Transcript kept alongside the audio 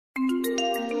Thank you.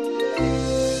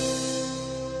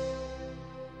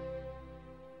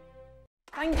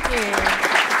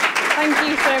 Thank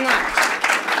you so much.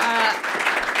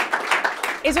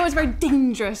 It's always very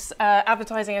dangerous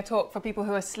advertising a talk for people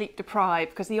who are sleep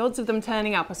deprived, because the odds of them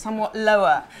turning up are somewhat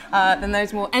lower than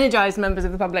those more energised members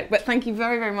of the public. But thank you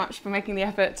very, very much for making the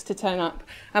effort to turn up.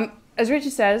 As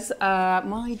Richard says,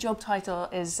 my job title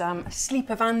is Sleep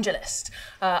Evangelist.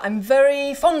 I'm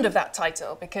very fond of that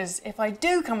title, because if I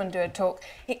do come and do a talk,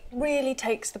 it really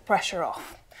takes the pressure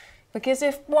off. Because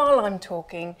if, while I'm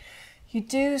talking, you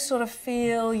do sort of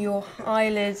feel your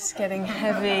eyelids getting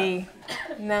heavy,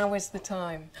 now is the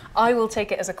time. I will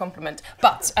take it as a compliment.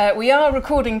 But we are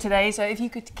recording today, so if you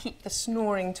could keep the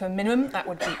snoring to a minimum, that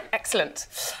would be excellent.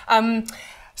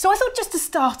 So I thought, just to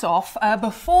start off,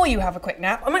 before you have a quick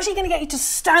nap, I'm actually going to get you to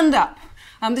stand up.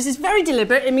 This is very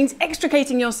deliberate. It means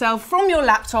extricating yourself from your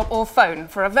laptop or phone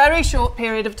for a very short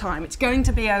period of time. It's going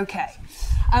to be okay.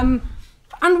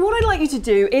 And what I'd like you to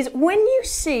do is, when you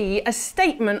see a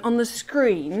statement on the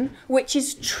screen which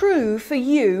is true for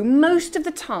you most of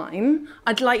the time,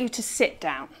 I'd like you to sit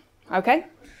down, okay?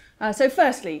 So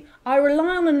firstly, I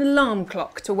rely on an alarm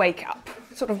clock to wake up,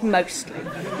 sort of mostly.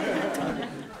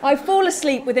 I fall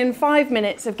asleep within 5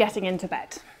 minutes of getting into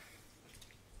bed.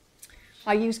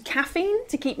 I use caffeine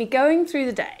to keep me going through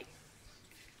the day.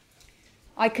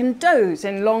 I can doze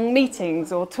in long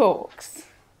meetings or talks.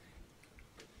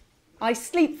 I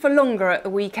sleep for longer at the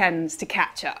weekends to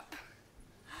catch up.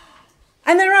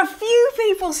 And there are a few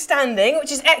people standing,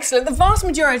 which is excellent. The vast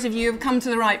majority of you have come to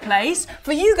the right place.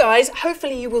 For you guys,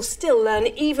 hopefully you will still learn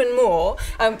even more.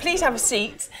 Please have a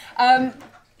seat.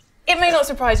 It may not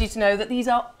surprise you to know that these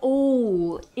are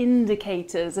all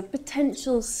indicators of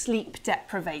potential sleep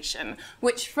deprivation,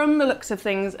 which from the looks of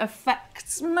things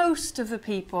affects most of the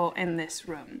people in this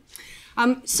room.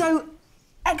 So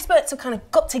experts have kind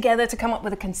of got together to come up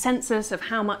with a consensus of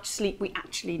how much sleep we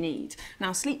actually need.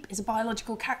 Now, sleep is a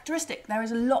biological characteristic. There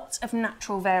is a lot of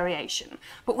natural variation.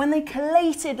 But when they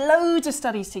collated loads of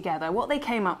studies together, what they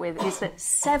came up with is that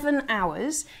 7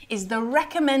 hours is the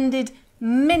recommended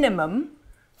minimum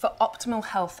for optimal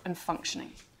health and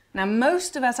functioning. Now,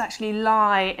 most of us actually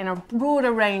lie in a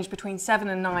broader range between 7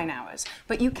 and 9 hours,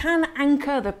 but you can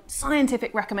anchor the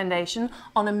scientific recommendation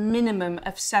on a minimum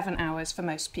of 7 hours for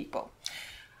most people.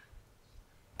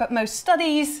 But most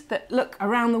studies that look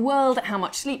around the world at how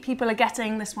much sleep people are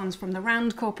getting, this one's from the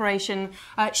RAND Corporation,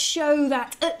 show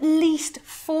that at least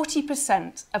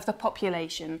 40% of the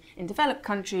population in developed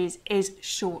countries is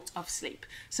short of sleep.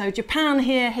 So Japan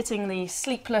here hitting the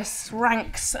sleepless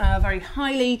ranks very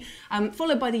highly,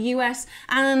 followed by the US,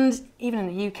 and even in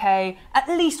the UK, at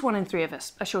least 1 in 3 of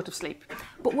us are short of sleep.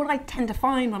 But what I tend to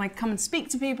find when I come and speak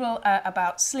to people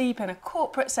about sleep in a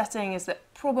corporate setting is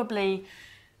that probably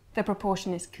the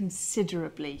proportion is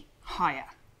considerably higher.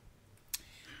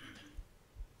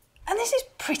 And this is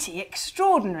pretty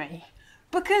extraordinary,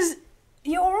 because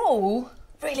you're all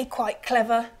really quite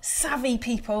clever, savvy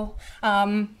people,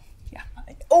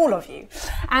 all of you.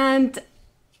 And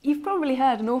you've probably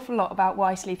heard an awful lot about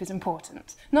why sleep is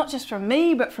important. Not just from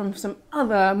me, but from some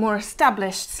other more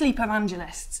established sleep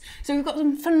evangelists. So we've got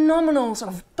some phenomenal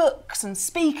sort of books and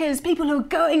speakers, people who are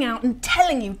going out and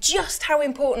telling you just how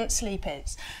important sleep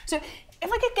is. So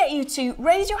if I could get you to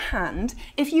raise your hand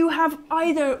if you have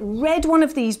either read one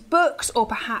of these books or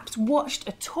perhaps watched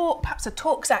a talk, perhaps a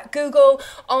talks at Google,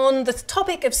 on the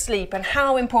topic of sleep and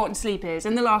how important sleep is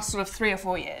in the last sort of 3 or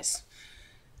 4 years.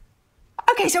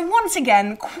 Okay, so once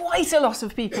again, quite a lot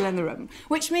of people in the room,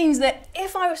 which means that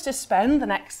if I was to spend the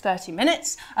next 30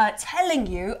 minutes telling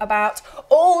you about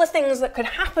all the things that could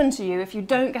happen to you if you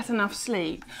don't get enough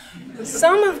sleep,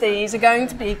 some of these are going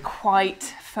to be quite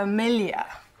familiar.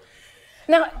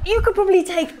 Now, you could probably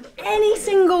take any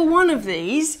single one of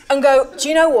these and go, do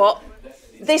you know what?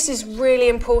 This is really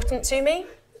important to me.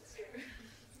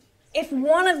 If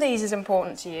one of these is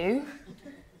important to you,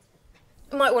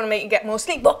 it might want to make you get more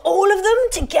sleep, but all of them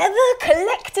together,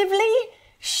 collectively,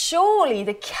 surely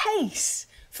the case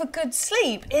for good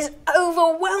sleep is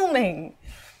overwhelming.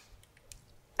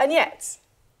 And yet,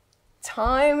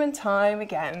 time and time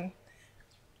again,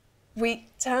 we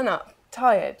turn up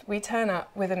tired, we turn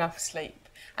up with enough sleep.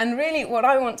 And really what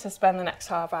I want to spend the next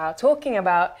half hour talking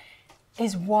about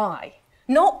is why.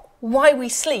 Not why we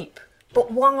sleep, but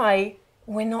why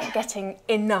we're not getting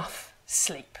enough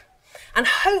sleep. And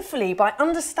hopefully by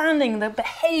understanding the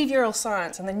behavioural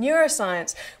science and the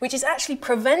neuroscience, which is actually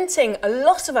preventing a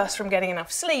lot of us from getting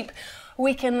enough sleep,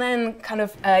 we can then kind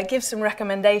of give some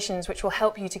recommendations which will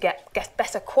help you to get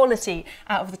better quality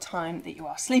out of the time that you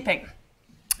are sleeping.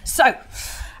 So,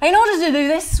 In order to do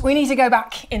this, we need to go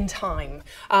back in time.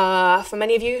 For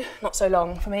many of you, not so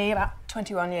long. For me, about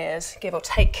 21 years, give or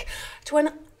take, to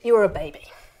when you were a baby.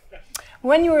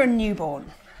 When you were a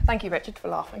newborn. Thank you, Richard, for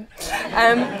laughing.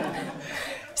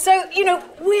 So, you know,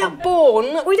 we are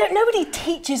born, nobody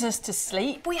teaches us to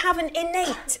sleep. We have an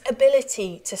innate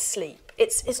ability to sleep.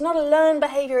 It's not a learned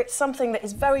behaviour, it's something that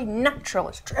is very natural,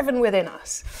 it's driven within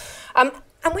us. And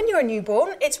when you're a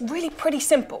newborn, it's really pretty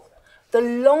simple. The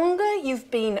longer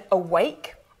you've been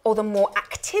awake, or the more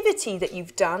activity that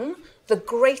you've done, the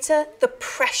greater the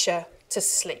pressure to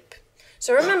sleep.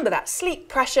 So remember that, sleep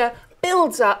pressure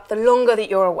builds up the longer that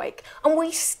you're awake. And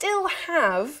we still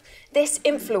have this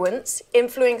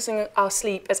influencing our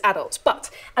sleep as adults. But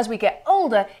as we get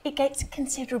older, it gets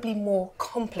considerably more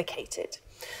complicated.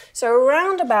 So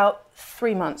around about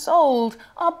 3 months old,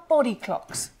 our body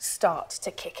clocks start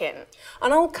to kick in.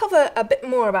 And I'll cover a bit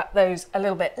more about those a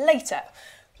little bit later.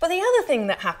 But the other thing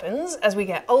that happens as we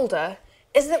get older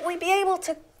is that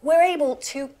we're able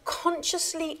to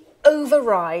consciously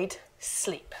override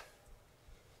sleep.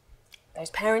 Those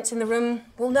parents in the room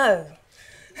will know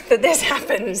that this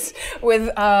happens with,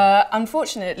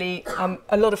 unfortunately,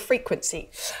 a lot of frequency.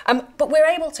 But we're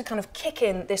able to kind of kick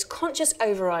in this conscious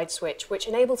override switch, which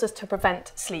enables us to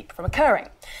prevent sleep from occurring.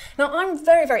 Now, I'm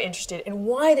very, very interested in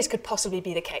why this could possibly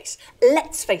be the case.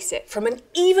 Let's face it, from an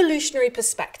evolutionary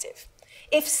perspective,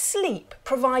 if sleep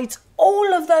provides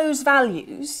all of those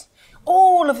values,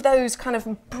 all of those kind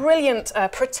of brilliant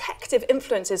protective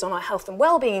influences on our health and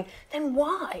well-being, then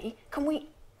why can we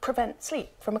prevent sleep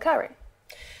from occurring?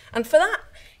 And for that,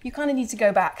 you kind of need to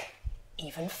go back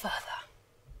even further.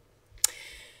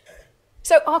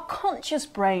 So our conscious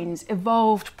brains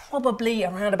evolved probably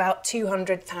around about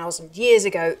 200,000 years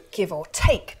ago, give or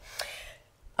take.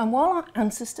 And while our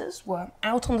ancestors were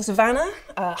out on the savannah,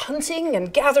 hunting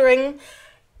and gathering,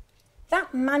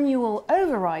 that manual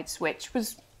override switch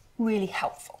was really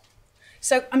helpful.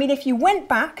 So, I mean, if you went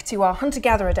back to our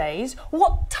hunter-gatherer days,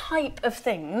 what type of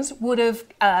things would have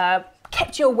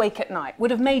kept you awake at night,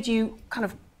 would have made you kind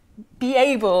of be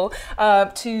able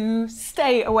to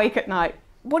stay awake at night?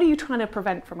 What are you trying to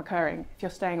prevent from occurring if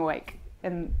you're staying awake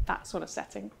in that sort of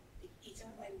setting?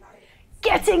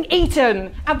 Getting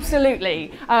eaten,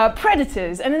 absolutely.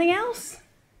 Predators, anything else?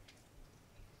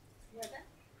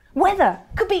 Weather.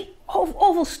 Could be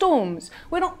awful storms.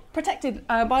 We're not protected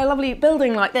by a lovely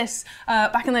building like this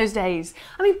back in those days.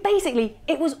 I mean, basically,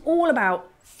 it was all about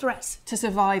threats to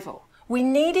survival. We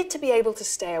needed to be able to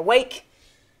stay awake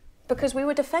because we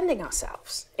were defending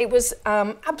ourselves. It was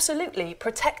absolutely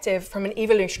protective from an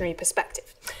evolutionary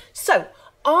perspective. So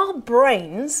our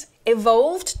brains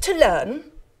evolved to learn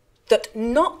that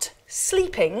not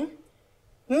sleeping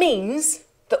means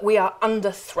that we are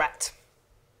under threat.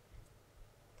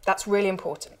 That's really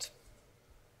important.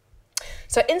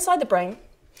 So inside the brain,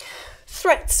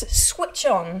 threats switch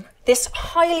on this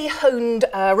highly honed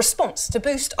response to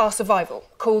boost our survival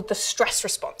called the stress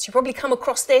response. You probably come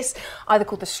across this, either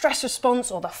called the stress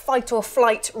response or the fight or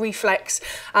flight reflex.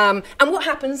 And what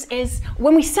happens is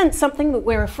when we sense something that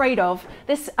we're afraid of,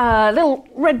 this little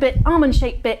red bit,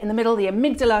 almond-shaped bit in the middle, the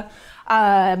amygdala,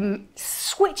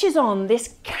 switches on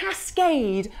this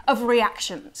cascade of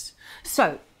reactions.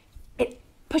 So it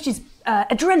pushes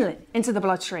adrenaline into the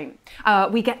bloodstream.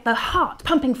 We get the heart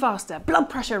pumping faster, blood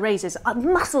pressure raises, our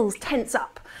muscles tense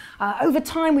up. Over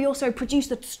time, we also produce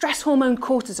the stress hormone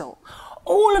cortisol.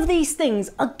 All of these things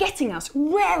are getting us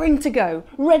raring to go,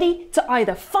 ready to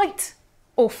either fight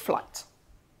or flight.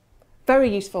 Very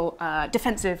useful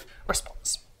defensive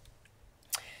response.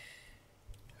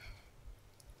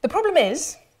 The problem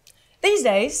is, these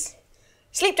days,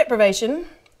 sleep deprivation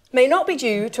may not be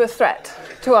due to a threat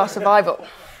to our survival.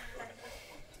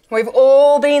 We've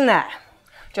all been there.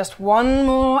 Just one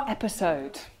more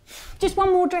episode. Just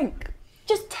one more drink.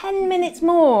 Just 10 minutes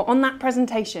more on that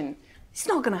presentation. It's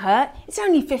not going to hurt. It's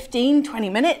only 15, 20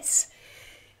 minutes.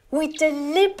 We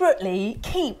deliberately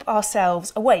keep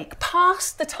ourselves awake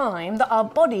past the time that our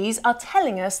bodies are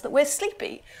telling us that we're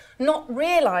sleepy, not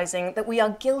realising that we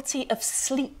are guilty of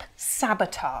sleep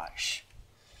sabotage.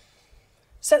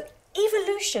 So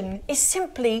evolution is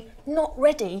simply not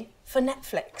ready for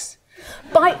Netflix.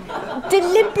 By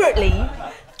deliberately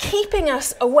keeping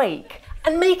us awake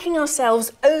and making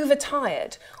ourselves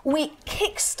overtired, we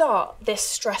kickstart this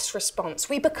stress response.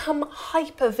 We become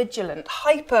hyper-vigilant,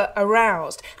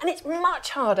 hyper-aroused, and it's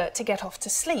much harder to get off to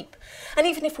sleep. And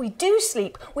even if we do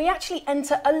sleep, we actually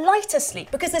enter a lighter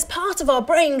sleep because there's part of our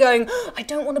brain going, I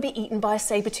don't want to be eaten by a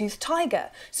saber-toothed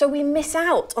tiger. So we miss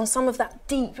out on some of that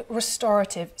deep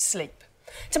restorative sleep.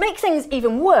 To make things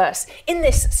even worse, in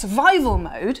this survival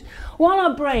mode, while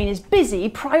our brain is busy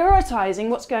prioritising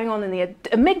what's going on in the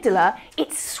amygdala,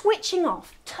 it's switching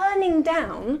off, turning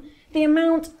down the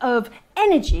amount of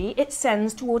energy it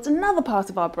sends towards another part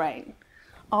of our brain,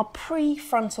 our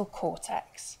prefrontal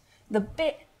cortex, the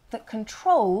bit that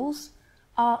controls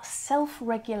our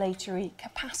self-regulatory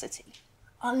capacity,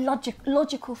 our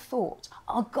logical thought,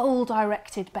 our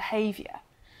goal-directed behaviour.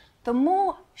 The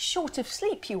more short of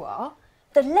sleep you are,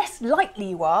 the less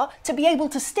likely you are to be able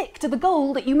to stick to the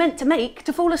goal that you meant to make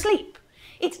to fall asleep.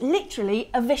 It's literally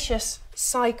a vicious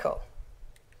cycle.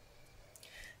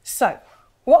 So,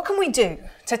 what can we do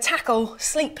to tackle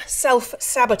sleep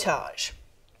self-sabotage?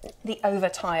 The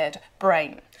overtired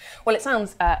brain. Well, it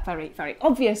sounds very, very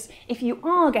obvious. If you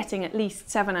are getting at least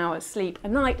 7 hours sleep a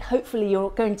night, hopefully you're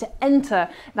going to enter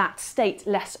that state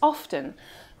less often.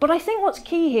 But I think what's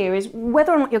key here is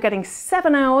whether or not you're getting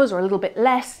 7 hours or a little bit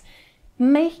less,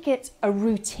 make it a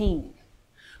routine.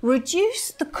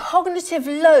 Reduce the cognitive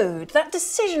load, that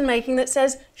decision making that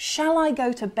says, shall I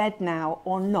go to bed now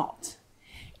or not?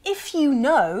 If you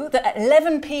know that at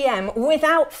 11 p.m.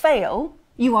 without fail,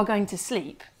 you are going to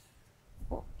sleep,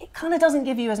 well, it kind of doesn't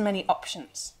give you as many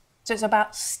options. So it's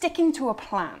about sticking to a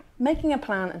plan, making a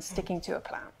plan and sticking to a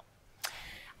plan.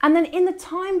 And then in the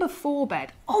time before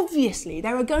bed, obviously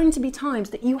there are going to be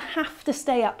times that you have to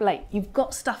stay up late. You've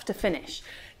got stuff to finish.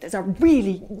 There's a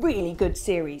really, really good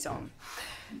series on.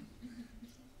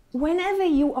 Whenever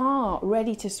you are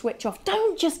ready to switch off,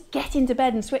 don't just get into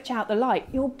bed and switch out the light.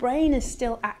 Your brain is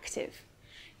still active.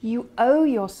 You owe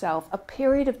yourself a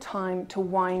period of time to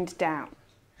wind down.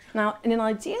 Now, in an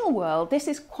ideal world, this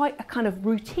is quite a kind of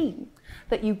routine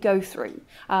that you go through.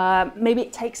 Maybe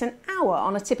it takes an hour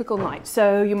on a typical night.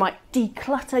 So you might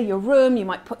declutter your room, you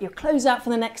might put your clothes out for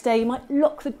the next day, you might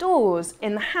lock the doors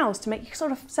in the house to make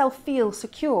yourself feel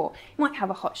secure. You might have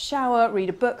a hot shower, read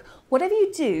a book, whatever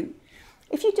you do.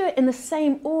 If you do it in the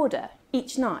same order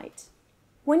each night,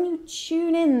 when you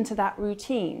tune into that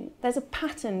routine, there's a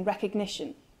pattern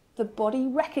recognition. The body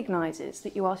recognises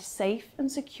that you are safe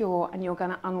and secure and you're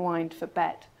going to unwind for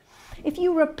bed. If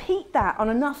you repeat that on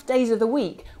enough days of the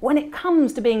week, when it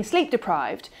comes to being sleep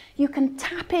deprived, you can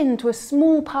tap into a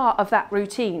small part of that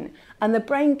routine and the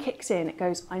brain kicks in. It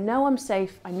goes, I know I'm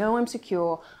safe, I know I'm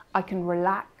secure, I can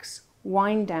relax,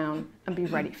 wind down and be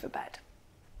ready for bed.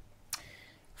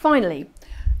 Finally,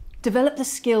 develop the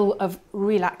skill of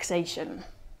relaxation.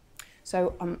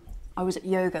 So I was at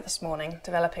yoga this morning,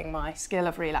 developing my skill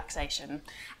of relaxation,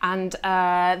 and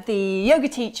the yoga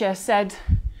teacher said,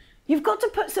 you've got to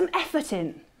put some effort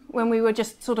in, when we were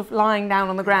just sort of lying down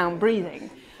on the ground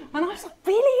breathing. And I was like,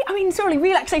 really? I mean, surely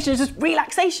relaxation is just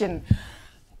relaxation.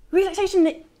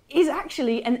 Relaxation is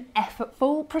actually an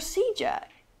effortful procedure.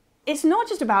 It's not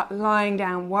just about lying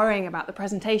down worrying about the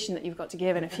presentation that you've got to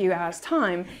give in a few hours'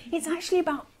 time. It's actually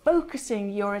about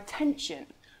focusing your attention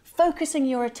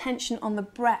on the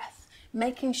breath,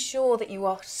 making sure that you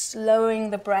are slowing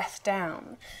the breath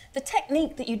down. The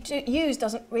technique that you use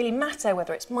doesn't really matter,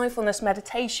 whether it's mindfulness,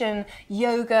 meditation,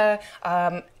 yoga,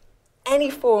 any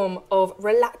form of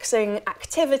relaxing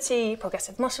activity,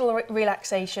 progressive muscle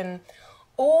relaxation.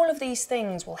 All of these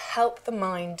things will help the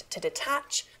mind to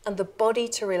detach and the body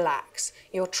to relax.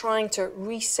 You're trying to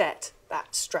reset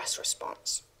that stress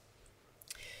response.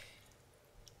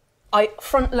 I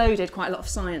front-loaded quite a lot of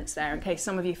science there in case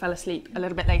some of you fell asleep a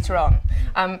little bit later on.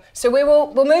 So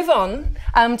we'll move on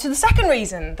to the second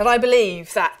reason that I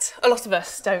believe that a lot of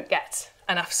us don't get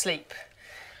enough sleep.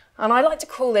 And I like to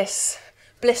call this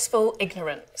blissful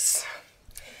ignorance.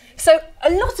 So a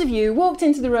lot of you walked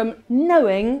into the room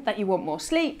knowing that you want more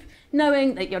sleep,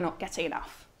 knowing that you're not getting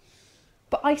enough.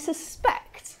 But I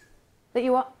suspect that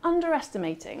you are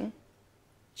underestimating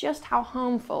just how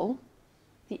harmful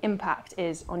the impact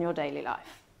is on your daily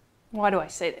life. Why do I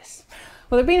say this?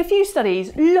 Well, there have been a few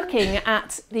studies looking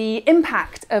at the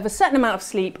impact of a certain amount of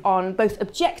sleep on both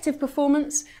objective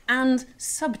performance and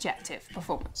subjective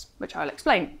performance, which I'll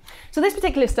explain. So this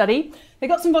particular study, they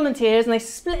got some volunteers and they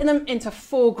split them into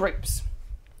 4 groups.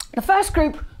 The first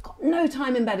group got no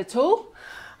time in bed at all,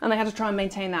 and they had to try and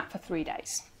maintain that for 3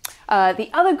 days. The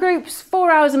other groups,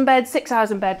 4 hours in bed, 6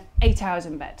 hours in bed, 8 hours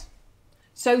in bed.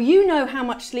 So you know how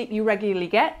much sleep you regularly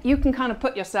get. You can kind of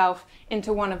put yourself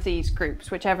into one of these groups,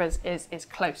 whichever is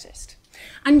closest.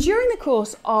 And during the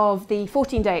course of the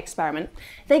 14-day experiment,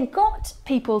 they got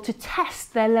people to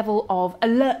test their level of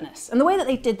alertness. And the way that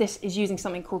they did this is using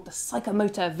something called the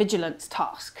psychomotor vigilance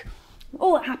task.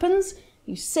 All that happens,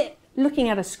 you sit looking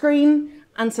at a screen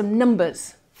and some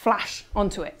numbers flash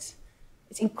onto it.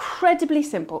 It's incredibly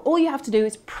simple. All you have to do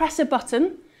is press a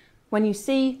button when you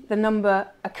see the number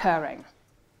occurring.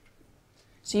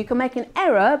 So you can make an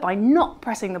error by not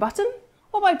pressing the button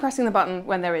or by pressing the button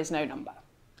when there is no number.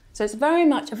 So it's very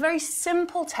much a very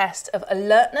simple test of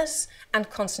alertness and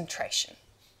concentration.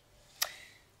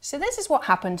 So this is what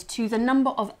happened to the number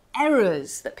of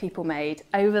errors that people made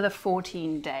over the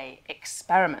 14-day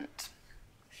experiment.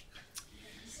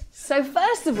 So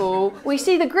first of all, we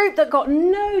see the group that got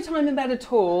no time in bed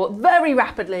at all very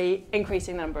rapidly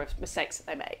increasing the number of mistakes that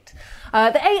they made.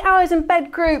 The 8 hours in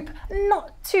bed group,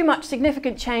 not too much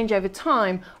significant change over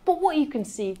time, but what you can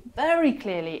see very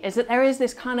clearly is that there is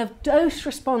this kind of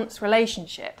dose-response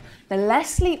relationship. The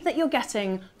less sleep that you're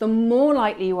getting, the more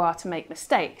likely you are to make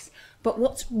mistakes. But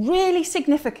what's really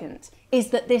significant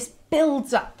is that this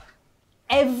builds up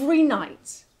every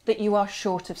night that you are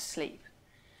short of sleep.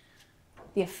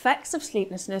 The effects of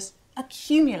sleeplessness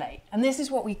accumulate, and this is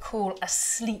what we call a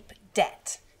sleep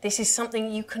debt. This is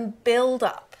something you can build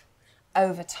up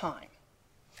over time.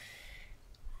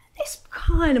 This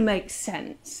kind of makes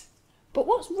sense, but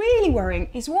what's really worrying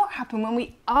is what happened when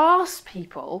we ask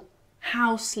people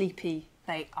how sleepy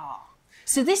they are.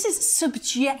 So this is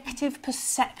subjective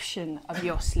perception of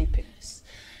your sleepiness.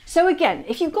 So again,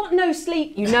 if you've got no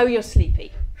sleep, you know you're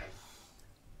sleepy.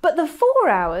 But the 4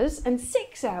 hours and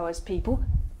 6 hours people,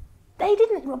 they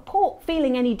didn't report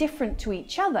feeling any different to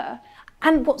each other.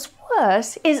 And what's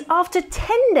worse is after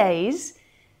 10 days,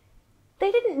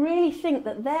 they didn't really think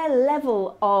that their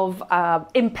level of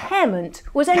impairment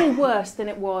was any worse than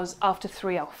it was after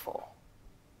 3 or 4.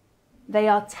 They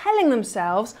are telling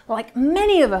themselves, like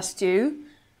many of us do,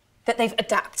 that they've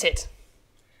adapted,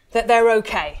 that they're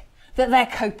okay, that they're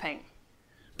coping.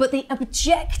 But the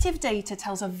objective data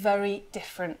tells a very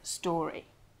different story.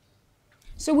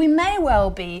 So we may well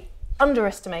be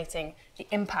underestimating the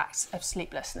impacts of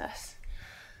sleeplessness.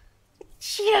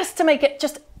 Just to make it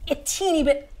just a teeny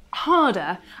bit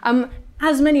harder,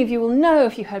 as many of you will know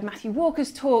if you heard Matthew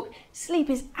Walker's talk, sleep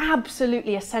is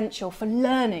absolutely essential for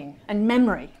learning and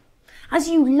memory. As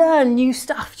you learn new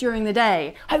stuff during the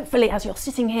day, hopefully as you're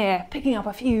sitting here picking up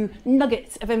a few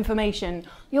nuggets of information,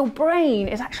 your brain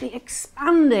is actually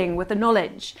expanding with the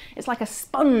knowledge. It's like a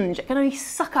sponge, it can only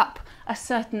suck up a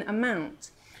certain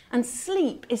amount. And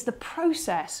sleep is the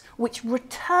process which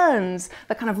returns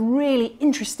the kind of really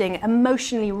interesting,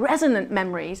 emotionally resonant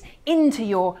memories into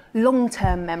your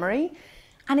long-term memory.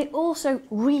 And it also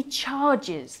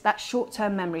recharges that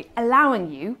short-term memory,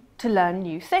 allowing you to learn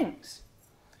new things.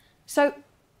 So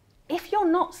if you're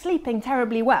not sleeping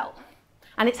terribly well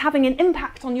and it's having an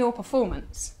impact on your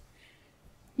performance,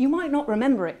 you might not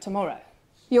remember it tomorrow.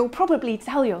 You'll probably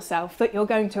tell yourself that you're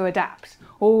going to adapt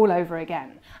all over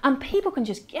again. And people can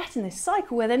just get in this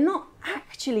cycle where they can't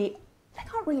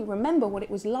really remember what it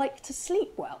was like to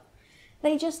sleep well.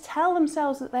 They just tell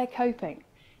themselves that they're coping.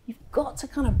 You've got to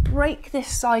kind of break this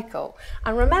cycle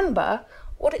and remember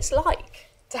what it's like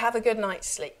to have a good night's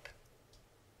sleep.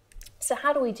 So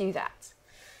how do we do that?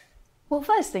 Well,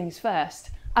 first things first,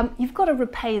 you've got to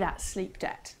repay that sleep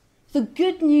debt. The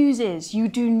good news is you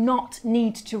do not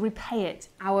need to repay it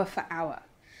hour for hour.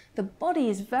 The body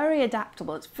is very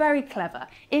adaptable, it's very clever.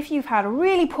 If you've had a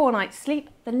really poor night's sleep,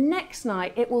 the next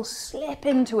night it will slip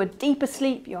into a deeper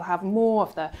sleep. You'll have more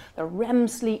of the REM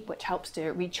sleep, which helps to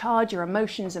recharge your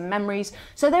emotions and memories.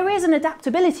 So there is an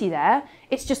adaptability there.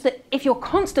 It's just that if you're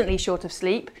constantly short of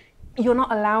sleep, you're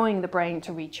not allowing the brain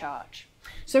to recharge.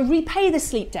 So repay the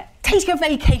sleep debt. Take a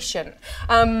vacation.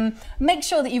 Make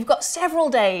sure that you've got several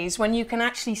days when you can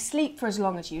actually sleep for as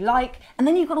long as you like, and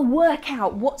then you've got to work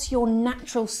out what's your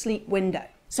natural sleep window.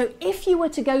 So if you were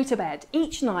to go to bed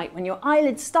each night when your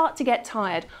eyelids start to get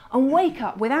tired and wake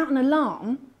up without an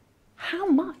alarm, how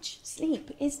much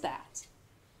sleep is that?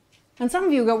 And some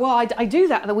of you go, well, I do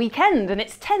that at the weekend and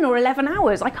it's 10 or 11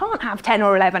 hours. I can't have 10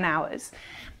 or 11 hours.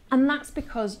 And that's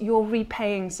because you're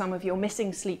repaying some of your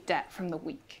missing sleep debt from the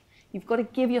week. You've got to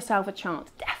give yourself a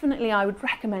chance. Definitely, I would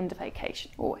recommend a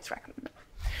vacation. Always recommend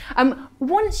it.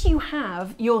 Once you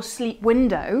have your sleep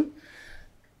window,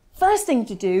 first thing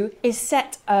to do is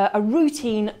set a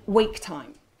routine wake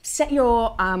time. Set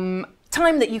your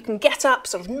time that you can get up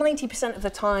sort of 90% of the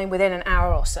time within an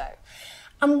hour or so.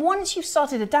 And once you've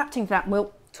started adapting to that, and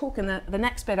we'll talk in the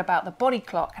next bit about the body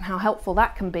clock and how helpful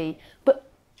that can be, but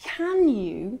can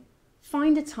you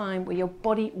find a time where your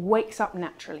body wakes up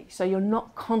naturally so you're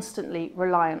not constantly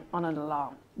reliant on an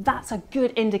alarm? That's a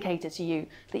good indicator to you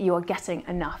that you are getting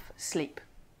enough sleep.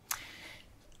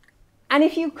 And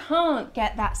if you can't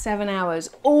get that 7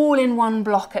 hours all in one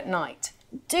block at night,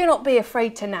 do not be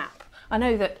afraid to nap. I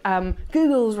know that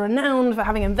Google's renowned for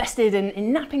having invested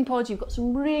in napping pods. You've got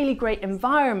some really great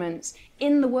environments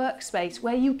in the workspace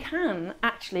where you can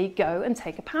actually go and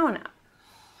take a power nap.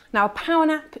 Now, a power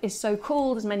nap is so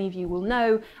called, as many of you will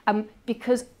know,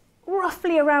 because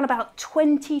roughly around about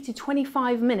 20 to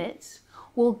 25 minutes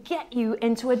will get you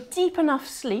into a deep enough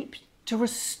sleep to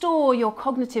restore your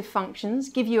cognitive functions,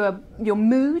 give you your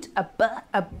mood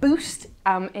a boost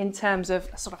in terms of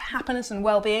sort of happiness and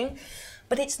well-being,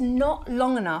 but it's not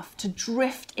long enough to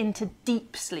drift into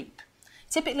deep sleep.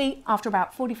 Typically, after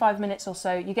about 45 minutes or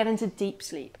so, you get into deep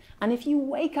sleep. And if you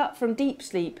wake up from deep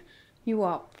sleep, you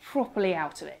are properly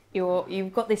out of it.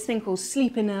 You've got this thing called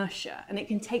sleep inertia, and it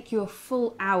can take you a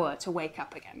full hour to wake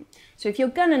up again. So if you're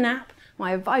gonna nap,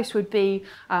 my advice would be,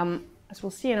 as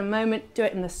we'll see in a moment, do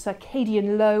it in the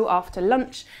circadian low after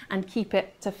lunch and keep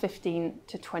it to 15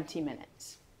 to 20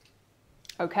 minutes.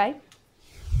 Okay?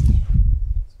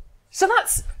 So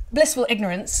that's blissful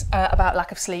ignorance about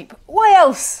lack of sleep. Why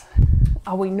else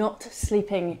are we not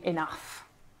sleeping enough?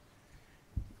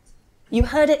 You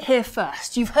heard it here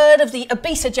first. You've heard of the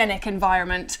obesogenic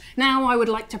environment. Now I would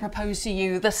like to propose to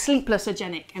you the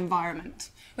sleeplessogenic environment,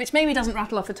 which maybe doesn't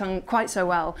rattle off the tongue quite so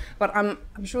well, but I'm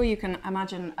sure you can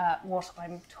imagine what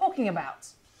I'm talking about.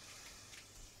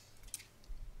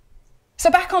 So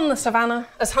back on the savannah,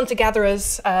 as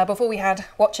hunter-gatherers, before we had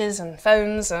watches and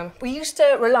phones, we used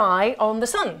to rely on the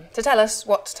sun to tell us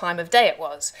what time of day it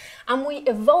was. And we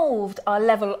evolved our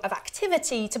level of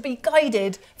activity to be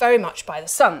guided very much by the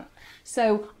sun.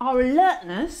 So our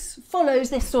alertness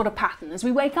follows this sort of pattern. As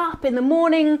we wake up in the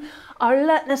morning, our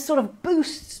alertness sort of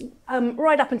boosts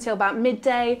right up until about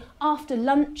midday. After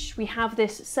lunch, we have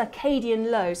this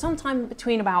circadian low, sometime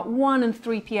between about 1 and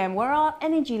 3 p.m, where our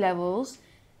energy levels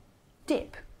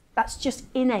dip. That's just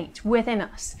innate within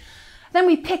us. Then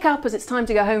we pick up as it's time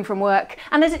to go home from work,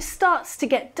 and as it starts to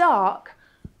get dark,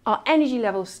 our energy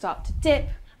levels start to dip,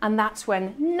 and that's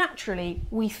when naturally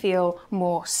we feel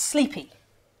more sleepy.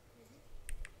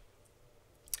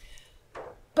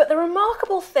 But the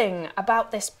remarkable thing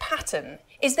about this pattern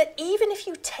is that even if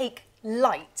you take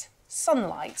light,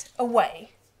 sunlight,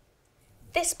 away,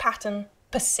 this pattern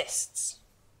persists.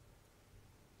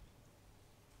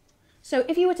 So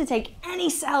if you were to take any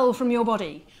cell from your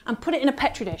body and put it in a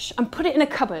petri dish and put it in a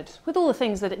cupboard with all the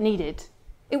things that it needed,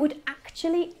 it would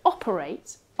actually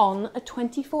operate on a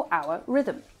 24-hour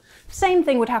rhythm. The same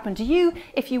thing would happen to you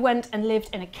if you went and lived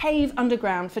in a cave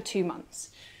underground for 2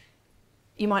 months.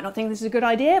 You might not think this is a good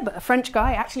idea, but a French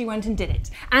guy actually went and did it.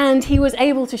 And he was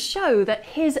able to show that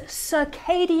his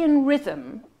circadian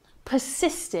rhythm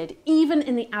persisted even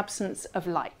in the absence of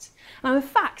light. Now, in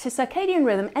fact, his circadian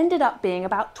rhythm ended up being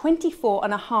about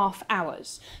 24.5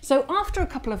 hours. So after a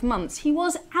couple of months, he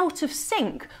was out of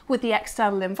sync with the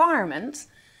external environment,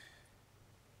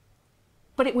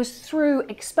 but it was through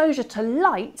exposure to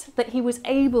light that he was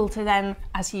able to then,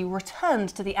 as he returned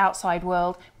to the outside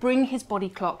world, bring his body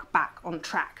clock back on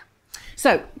track.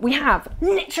 So we have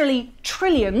literally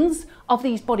trillions of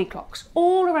these body clocks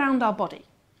all around our body,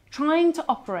 trying to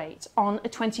operate on a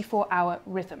 24-hour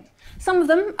rhythm. Some of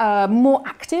them are more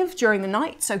active during the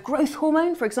night. So growth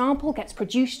hormone, for example, gets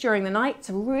produced during the night. It's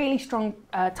a really strong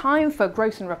time for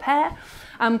growth and repair,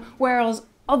 whereas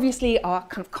obviously, our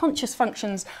kind of conscious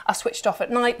functions are switched off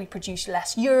at night. We produce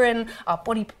less urine, our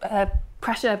body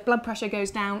pressure, blood pressure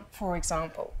goes down, for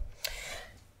example.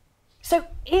 So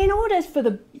in order for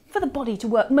the body to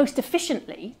work most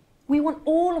efficiently, we want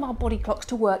all of our body clocks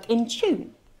to work in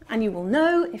tune. And you will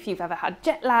know, if you've ever had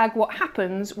jet lag, what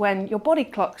happens when your body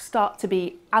clocks start to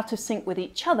be out of sync with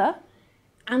each other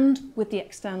and with the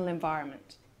external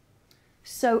environment.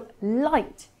 So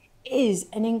light is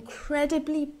an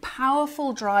incredibly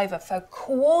powerful driver for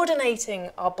coordinating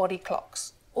our body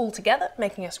clocks all together,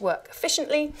 making us work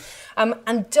efficiently.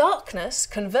 And darkness,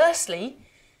 conversely,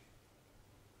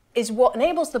 is what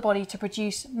enables the body to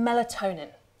produce melatonin,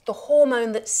 the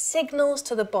hormone that signals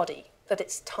to the body that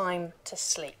it's time to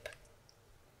sleep.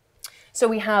 So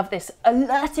we have this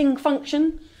alerting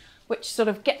function, which sort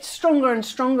of gets stronger and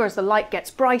stronger as the light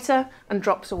gets brighter and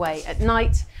drops away at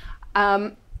night.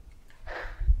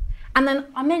 And then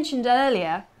I mentioned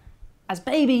earlier, as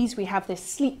babies, we have this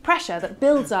sleep pressure that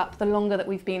builds up the longer that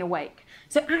we've been awake.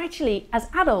 So actually, as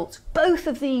adults, both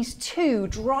of these two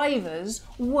drivers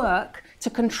work to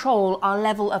control our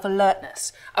level of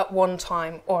alertness at one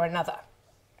time or another.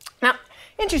 Now,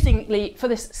 interestingly, for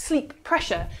this sleep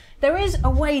pressure, there is a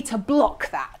way to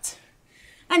block that.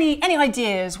 Any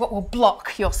ideas what will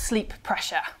block your sleep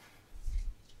pressure?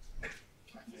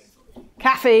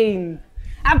 Caffeine.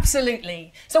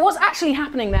 Absolutely. So what's actually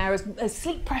happening there as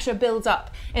sleep pressure builds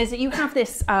up is that you have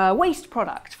this waste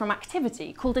product from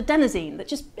activity called adenosine that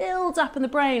just builds up in the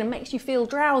brain and makes you feel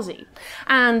drowsy.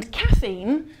 And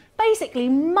caffeine basically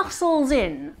muscles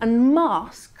in and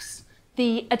masks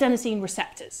the adenosine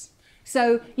receptors.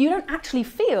 So you don't actually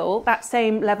feel that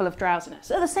same level of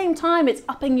drowsiness. At the same time, it's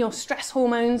upping your stress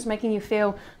hormones, making you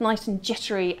feel nice and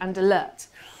jittery and alert.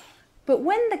 But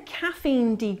when the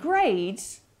caffeine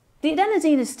degrades, the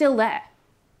adenosine is still there.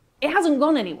 It hasn't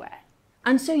gone anywhere.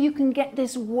 And so you can get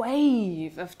this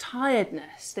wave of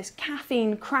tiredness, this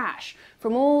caffeine crash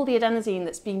from all the adenosine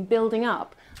that's been building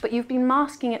up, but you've been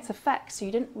masking its effects, so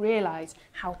you didn't realize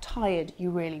how tired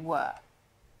you really were.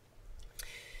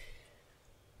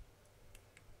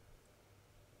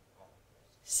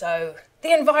 So,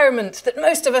 the environment that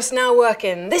most of us now work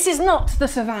in, this is not the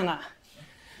savannah.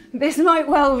 This might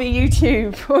well be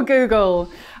YouTube or Google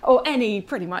or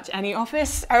pretty much any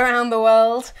office around the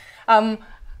world.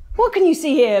 What can you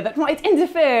see here that might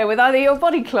interfere with either your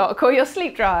body clock or your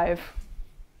sleep drive?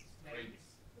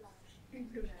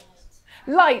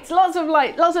 Light, lots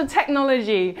of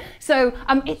technology. So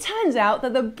it turns out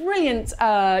that the brilliant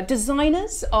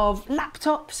designers of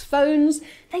laptops, phones,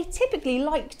 they typically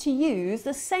like to use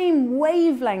the same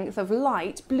wavelength of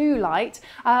light, blue light,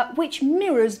 which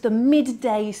mirrors the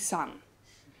midday sun.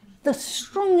 The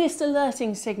strongest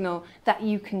alerting signal that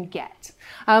you can get.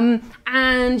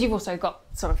 And you've also got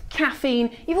sort of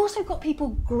caffeine. You've also got people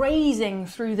grazing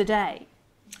through the day.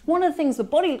 One of the things the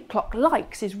body clock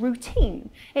likes is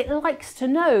routine. It likes to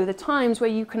know the times where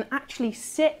you can actually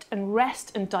sit and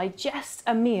rest and digest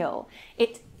a meal.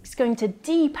 It's going to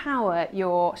depower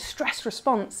your stress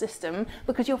response system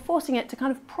because you're forcing it to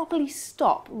kind of properly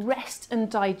stop, rest and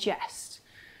digest.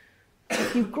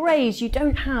 If you graze, you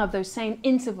don't have those same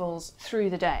intervals through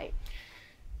the day.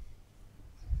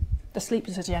 The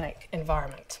sleepogenic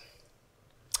environment.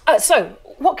 So,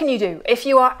 what can you do if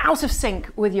you are out of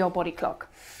sync with your body clock?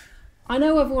 I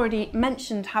know I've already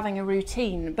mentioned having a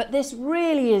routine, but this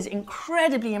really is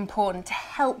incredibly important to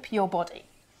help your body.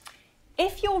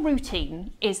 If your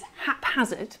routine is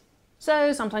haphazard,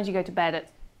 so sometimes you go to bed at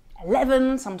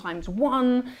 11, sometimes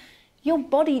 1, your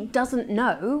body doesn't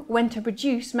know when to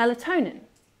produce melatonin.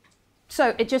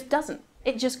 So it just doesn't.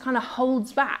 It just kind of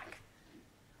holds back.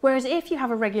 Whereas if you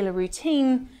have a regular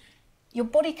routine, your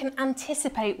body can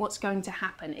anticipate what's going to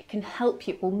happen. It can help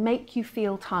you. It will make you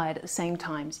feel tired at the same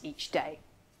times each day.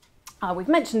 We've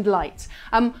mentioned light.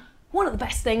 One of the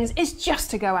best things is just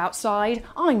to go outside.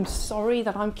 I'm sorry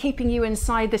that I'm keeping you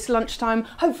inside this lunchtime.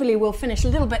 Hopefully we'll finish a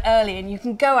little bit early and you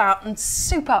can go out and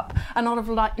soup up a lot of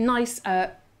nice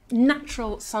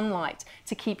natural sunlight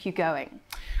to keep you going.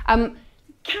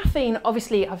 Caffeine,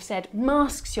 obviously, I've said,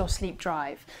 masks your sleep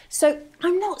drive. So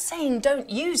I'm not saying don't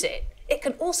use it. It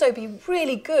can also be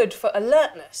really good for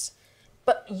alertness,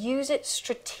 but use it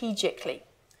strategically.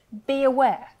 Be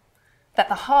aware that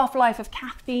the half-life of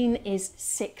caffeine is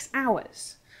 6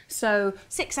 hours. So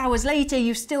 6 hours later,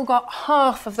 you've still got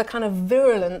half of the kind of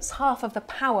virulence, half of the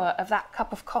power of that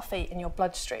cup of coffee in your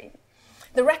bloodstream.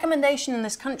 The recommendation in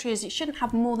this country is you shouldn't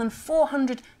have more than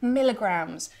 400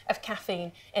 milligrams of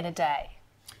caffeine in a day.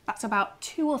 That's about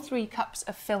 2 or 3 cups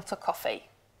of filter coffee,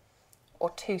 or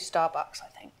 2 Starbucks, I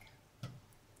think.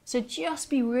 So just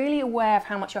be really aware of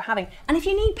how much you're having. And if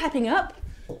you need pepping up,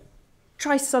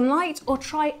 try sunlight or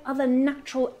try other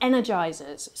natural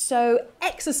energizers. So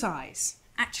exercise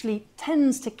actually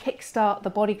tends to kickstart the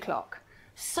body clock.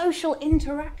 Social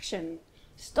interaction,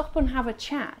 stop and have a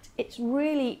chat. It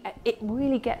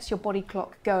really gets your body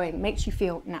clock going, makes you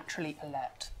feel naturally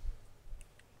alert.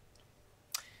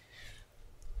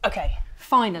 Okay,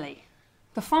 finally,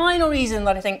 the final reason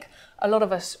that I think a lot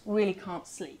of us really can't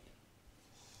sleep.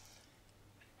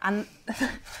 And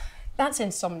that's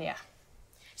insomnia.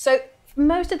 So for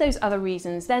most of those other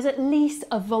reasons, there's at least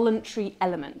a voluntary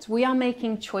element. We are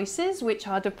making choices which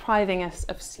are depriving us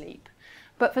of sleep.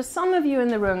 But for some of you in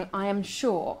the room, I am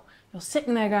sure you're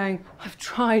sitting there going, I've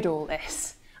tried all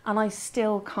this and I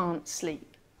still can't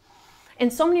sleep.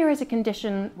 Insomnia is a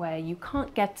condition where you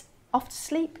can't get off to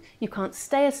sleep, you can't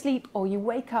stay asleep, or you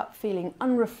wake up feeling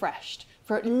unrefreshed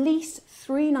for at least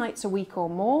 3 nights a week or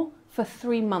more for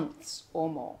 3 months or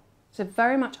more. So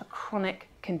very much a chronic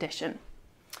condition.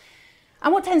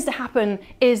 And what tends to happen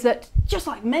is that, just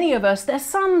like many of us, there's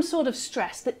some sort of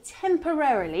stress that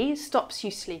temporarily stops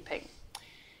you sleeping.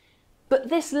 But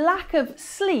this lack of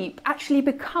sleep actually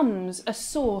becomes a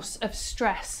source of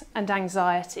stress and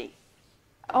anxiety.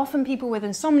 Often people with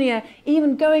insomnia,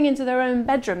 even going into their own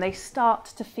bedroom, they start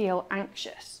to feel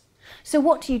anxious. So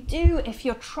what do you do if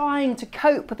you're trying to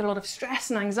cope with a lot of stress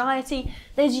and anxiety?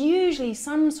 There's usually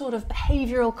some sort of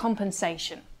behavioural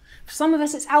compensation. For some of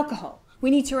us, it's alcohol.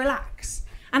 We need to relax.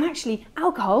 And actually,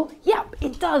 alcohol, yep,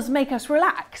 it does make us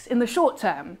relax in the short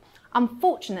term.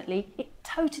 Unfortunately, it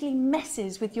totally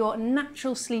messes with your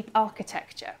natural sleep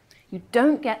architecture. You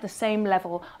don't get the same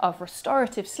level of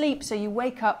restorative sleep, so you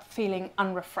wake up feeling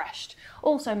unrefreshed.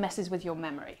 Also messes with your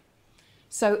memory.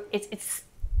 So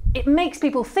it makes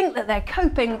people think that they're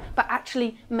coping, but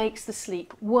actually makes the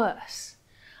sleep worse.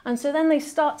 And so then they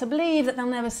start to believe that they'll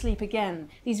never sleep again.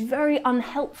 These very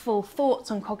unhelpful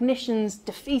thoughts on cognitions,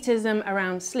 defeatism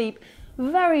around sleep.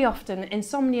 Very often,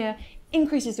 insomnia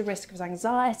increases the risk of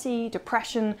anxiety,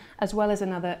 depression, as well as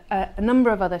a number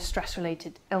of other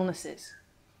stress-related illnesses.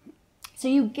 So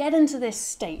you get into this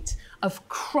state of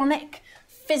chronic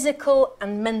physical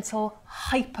and mental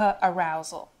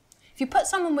hyperarousal. If you put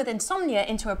someone with insomnia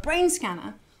into a brain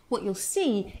scanner, what you'll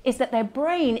see is that their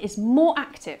brain is more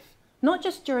active, not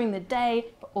just during the day,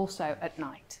 but also at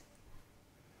night.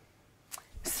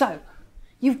 So,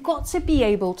 you've got to be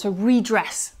able to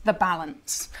redress the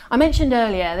balance. I mentioned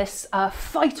earlier this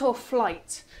fight or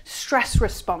flight stress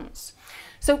response.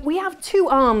 So we have two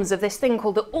arms of this thing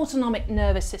called the autonomic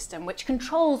nervous system, which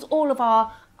controls all of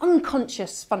our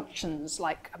unconscious functions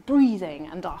like breathing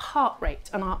and our heart rate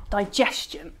and our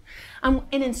digestion. And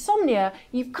in insomnia,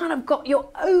 you've kind of you're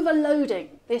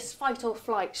overloading this fight or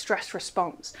flight stress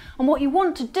response. And what you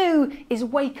want to do is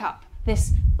wake up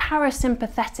this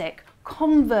parasympathetic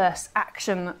converse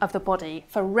action of the body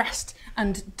for rest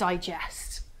and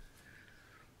digest.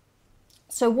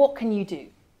 So what can you do?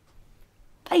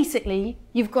 Basically,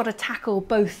 you've got to tackle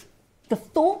both the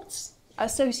thoughts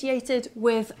associated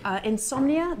with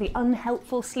insomnia, the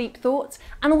unhelpful sleep thoughts,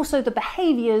 and also the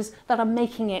behaviours that are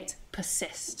making it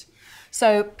persist.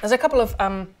 So there's a couple of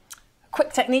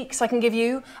quick techniques I can give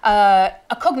you.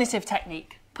 A cognitive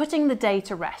technique, putting the day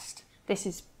to rest. This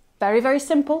is very, very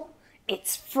simple.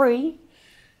 It's free,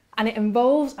 and it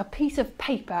involves a piece of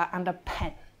paper and a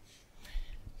pen.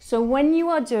 So when you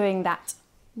are doing that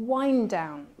wind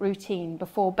down routine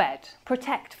before bed,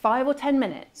 protect 5 or 10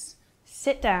 minutes,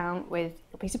 sit down with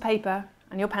a piece of paper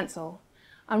and your pencil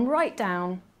and write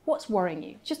down what's worrying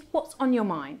you, just what's on your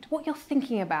mind, what you're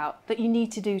thinking about that you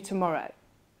need to do tomorrow.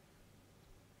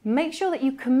 Make sure that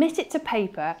you commit it to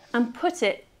paper and put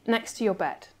it next to your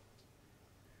bed,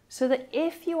 so that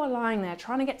if you are lying there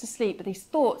trying to get to sleep but these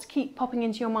thoughts keep popping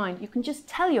into your mind, you can just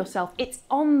tell yourself it's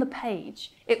on the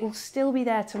page. It will still be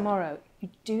there tomorrow. You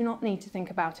do not need to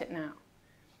think about it now.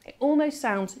 It almost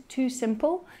sounds too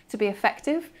simple to be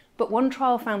effective, but one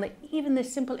trial found that even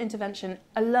this simple intervention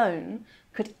alone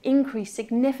could increase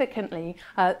significantly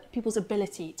people's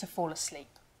ability to fall asleep.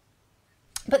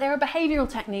 But there are behavioural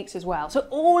techniques as well. So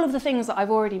all of the things that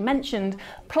I've already mentioned,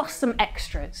 plus some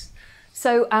extras.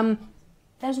 So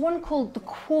there's one called the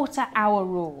quarter-hour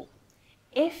rule.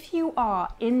 If you are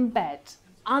in bed,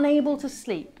 unable to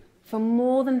sleep for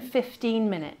more than 15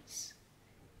 minutes,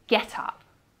 get up,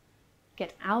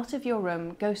 get out of your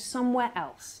room, go somewhere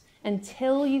else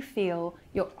until you feel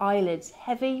your eyelids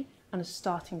heavy and are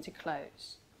starting to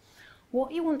close.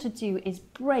 What you want to do is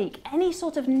break any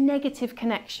sort of negative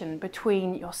connection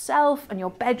between yourself and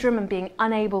your bedroom and being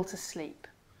unable to sleep.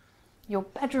 Your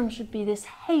bedroom should be this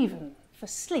haven for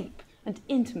sleep and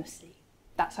intimacy.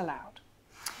 That's allowed.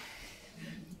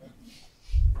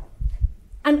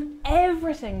 And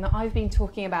everything that I've been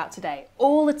talking about today,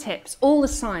 all the tips, all the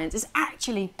science, is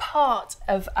actually part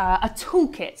of a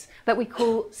toolkit that we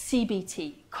call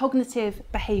CBT, Cognitive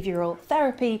Behavioural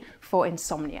Therapy for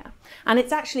Insomnia. And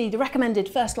it's actually the recommended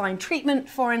first-line treatment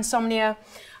for insomnia,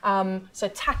 so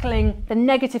tackling the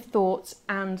negative thoughts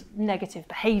and negative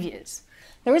behaviours.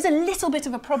 There is a little bit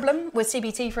of a problem with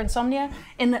CBT for insomnia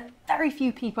in that very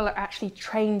few people are actually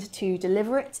trained to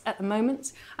deliver it at the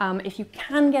moment. If you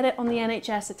can get it on the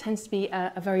NHS, it tends to be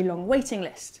a very long waiting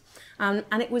list. And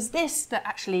it was this that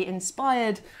actually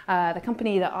inspired the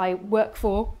company that I work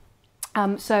for.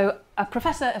 So a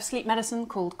professor of sleep medicine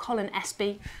called Colin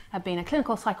Espy had been a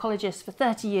clinical psychologist for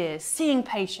 30 years, seeing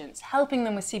patients, helping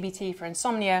them with CBT for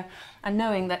insomnia, and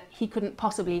knowing that he couldn't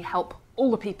possibly help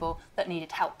all the people that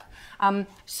needed help.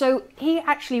 So he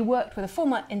actually worked with a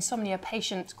former insomnia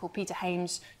patient called Peter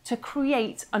Hames to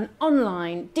create an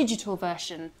online digital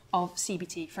version of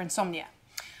CBT for insomnia.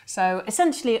 So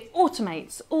essentially it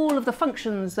automates all of the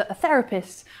functions that a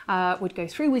therapist would go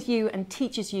through with you and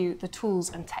teaches you the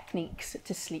tools and techniques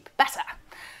to sleep better.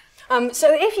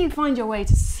 So if you find your way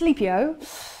to Sleepio,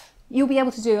 you'll be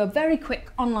able to do a very quick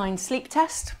online sleep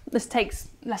test. This takes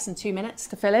less than 2 minutes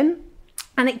to fill in.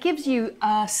 And it gives you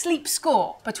a sleep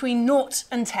score between 0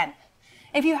 and 10.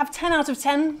 If you have 10 out of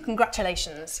 10,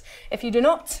 congratulations. If you do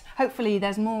not, hopefully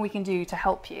there's more we can do to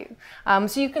help you.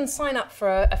 So you can sign up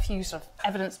for a few sort of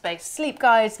evidence-based sleep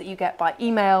guides that you get by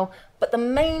email, but the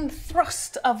main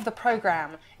thrust of the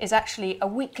program is actually a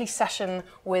weekly session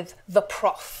with the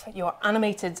prof, your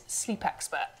animated sleep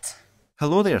expert.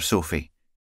 Hello there, Sophie.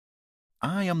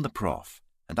 I am the prof,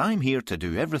 and I'm here to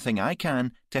do everything I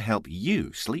can to help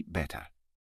you sleep better.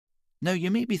 Now you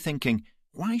may be thinking,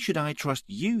 why should I trust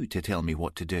you to tell me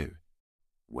what to do?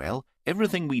 Well,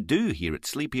 everything we do here at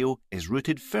Sleepio is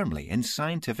rooted firmly in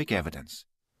scientific evidence.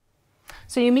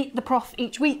 So you meet the prof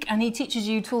each week and he teaches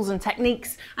you tools and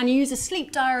techniques, and you use a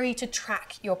sleep diary to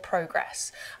track your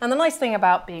progress. And the nice thing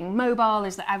about being mobile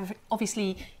is that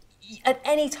obviously at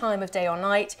any time of day or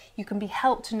night you can be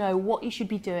helped to know what you should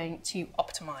be doing to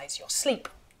optimize your sleep.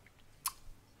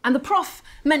 And the prof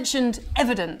mentioned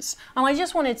evidence, and I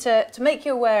just wanted to make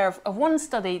you aware of one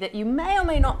study that you may or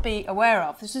may not be aware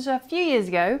of. This was a few years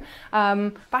ago,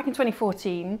 back in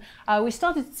 2014. We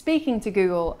started speaking to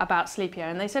Google about Sleepio,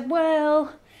 and they said,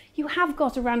 well, you have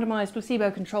got a randomized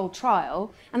placebo-controlled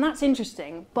trial, and that's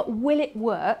interesting, but will it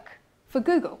work for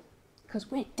Google? Because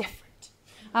we're different.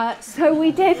 So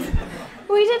we did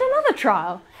another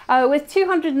trial with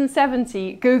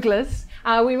 270 Googlers.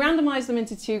 We randomized them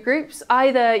into two groups,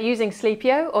 either using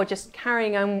Sleepio or just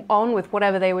carrying on with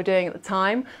whatever they were doing at the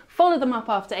time, followed them up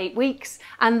after 8 weeks,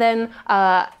 and then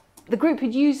the group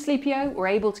who'd used Sleepio were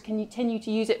able to continue to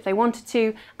use it if they wanted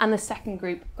to, and the second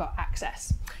group got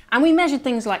access. And we measured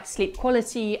things like sleep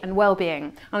quality and well-being.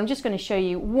 And I'm just going to show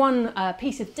you one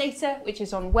piece of data which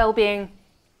is on well-being.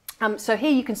 So here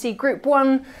you can see group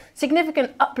 1,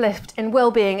 significant uplift in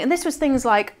well-being. And this was things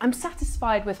like, I'm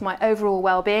satisfied with my overall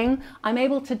well-being. I'm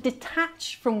able to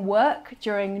detach from work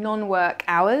during non-work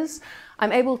hours.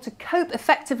 I'm able to cope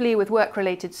effectively with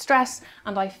work-related stress.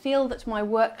 And I feel that my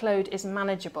workload is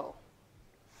manageable.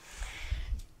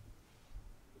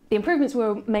 The improvements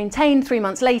were maintained 3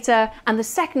 months later, and the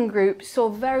second group saw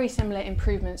very similar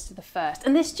improvements to the first.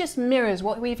 And this just mirrors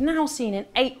what we've now seen in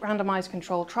 8 randomized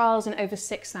controlled trials in over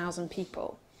 6,000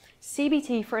 people.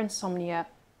 CBT for insomnia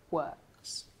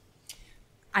works.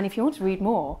 And if you want to read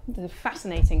more, there's a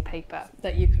fascinating paper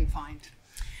that you can find.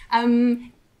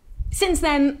 Since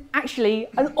then, actually,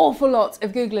 an awful lot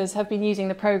of Googlers have been using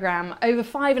the program. Over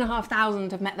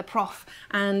 5,500 have met the prof,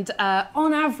 and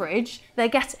on average, they're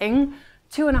getting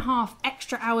 2.5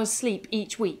 extra hours sleep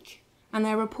each week, and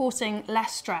they're reporting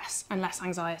less stress and less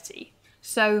anxiety.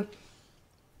 So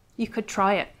you could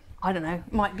try it. I don't know,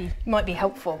 might be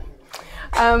helpful.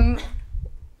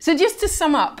 So just to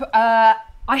sum up, I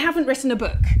haven't written a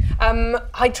book.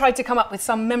 I tried to come up with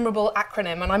some memorable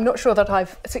acronym, and I'm not sure that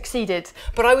I've succeeded,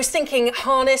 but I was thinking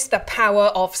harness the power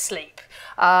of sleep.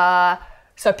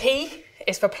 So P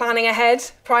is for planning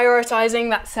ahead,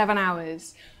 prioritizing that 7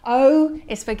 hours. O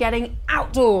is for getting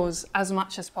outdoors as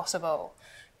much as possible.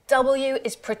 W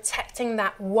is protecting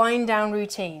that wind down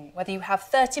routine. Whether you have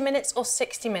 30 minutes or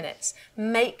 60 minutes,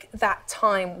 make that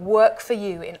time work for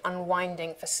you in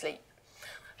unwinding for sleep.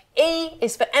 E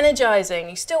is for energizing.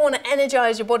 You still want to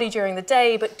energize your body during the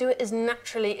day, but do it as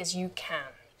naturally as you can.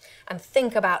 And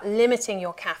think about limiting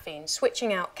your caffeine,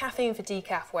 switching out caffeine for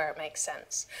decaf where it makes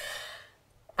sense.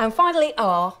 And finally,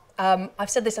 R, I've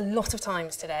said this a lot of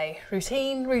times today,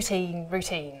 routine, routine,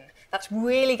 routine. That's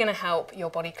really going to help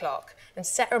your body clock. And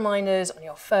set reminders on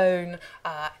your phone,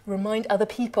 remind other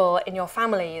people in your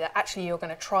family that actually you're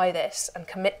going to try this and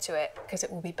commit to it, because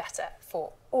it will be better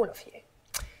for all of you.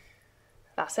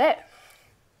 That's it.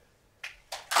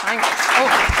 Thanks.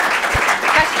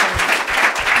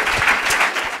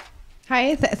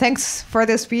 Hi, thanks for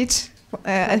the speech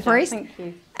at first. Thank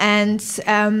you. And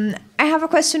I have a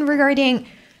question regarding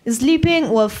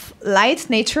sleeping with light,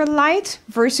 natural light,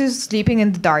 versus sleeping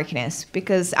in the darkness.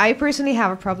 Because I personally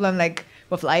have a problem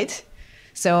with light.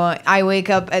 So I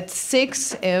wake up at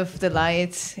 6 if the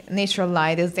natural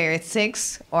light is there at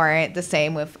 6, or the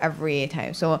same with every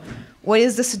time. So what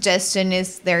is the suggestion?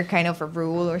 Is there kind of a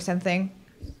rule or something?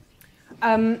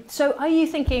 So are you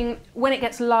thinking when it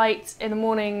gets light in the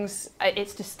mornings,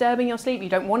 it's disturbing your sleep? You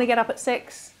don't want to get up at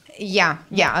 6? Yeah,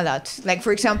 a lot. Like,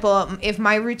 for example, if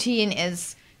my routine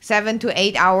is 7 to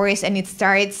 8 hours and it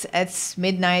starts at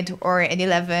midnight or at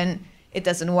 11, it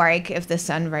doesn't work if the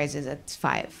sun rises at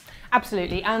 5.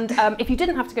 Absolutely, and if you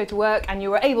didn't have to go to work and you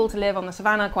were able to live on the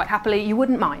savannah quite happily, you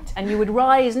wouldn't mind, and you would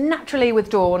rise naturally with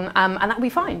dawn, and that would be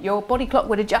fine. Your body clock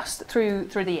would adjust through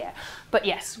the year. But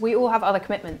yes, we all have other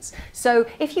commitments. So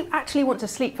if you actually want to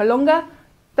sleep for longer,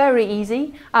 very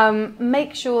easy.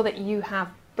 Make sure that you have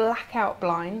blackout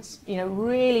blinds.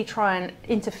 Really try and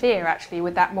interfere actually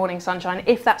with that morning sunshine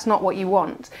if that's not what you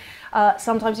want.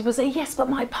 Sometimes people say, yes, but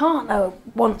my partner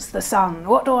wants the sun.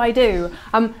 What do I do?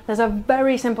 There's a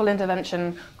very simple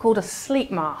intervention called a sleep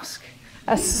mask.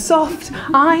 A soft,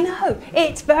 I know,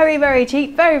 it's very, very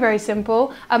cheap, very, very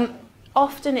simple.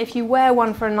 often if you wear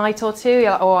one for a night or two,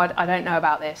 you're like, oh, I don't know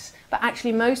about this. But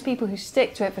actually most people who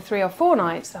stick to it for 3 or 4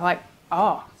 nights, they're like,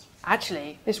 oh,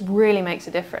 actually, this really makes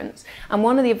a difference. And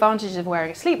one of the advantages of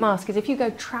wearing a sleep mask is if you go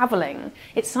traveling,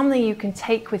 it's something you can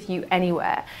take with you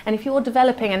anywhere. And if you're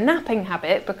developing a napping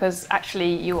habit because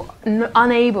actually you're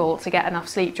unable to get enough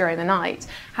sleep during the night,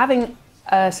 having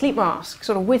a sleep mask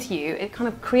sort of with you, it kind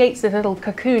of creates this little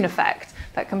cocoon effect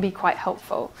that can be quite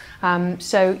helpful.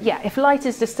 So yeah, if light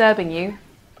is disturbing you,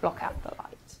 block out the light.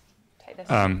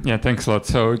 Yeah, thanks a lot.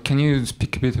 So can you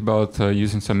speak a bit about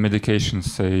using some medications,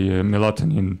 say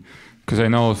melatonin? Because I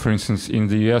know, for instance, in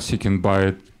the US you can buy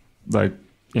it like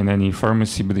in any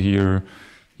pharmacy, but here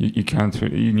you can't.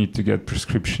 You need to get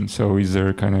prescription. So is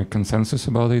there kind of consensus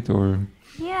about it, or?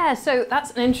 Yeah, so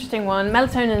that's an interesting one.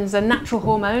 Melatonin is a natural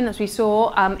hormone, as we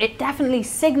saw. It definitely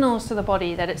signals to the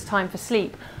body that it's time for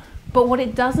sleep. But what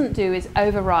it doesn't do is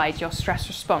override your stress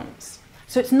response.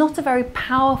 So it's not a very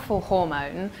powerful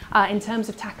hormone in terms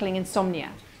of tackling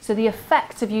insomnia. So the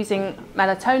effects of using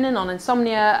melatonin on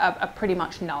insomnia are pretty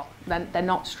much null. They're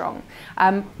not strong.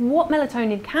 What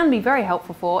melatonin can be very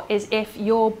helpful for is if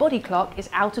your body clock is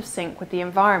out of sync with the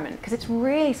environment, because it's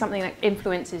really something that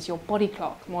influences your body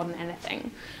clock more than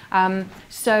anything.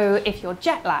 So if you're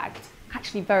jet lagged,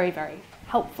 actually very, very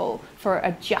helpful for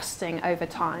adjusting over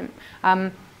time.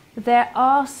 There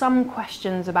are some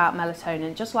questions about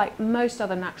melatonin, just like most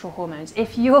other natural hormones.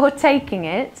 If you're taking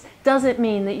it, does it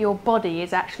mean that your body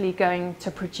is actually going to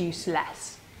produce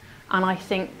less? And I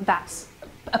think that's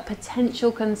a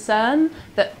potential concern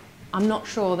that I'm not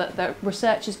sure that the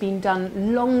research has been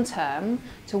done long term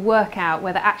to work out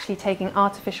whether actually taking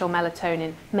artificial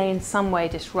melatonin may in some way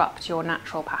disrupt your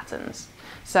natural patterns.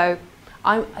 So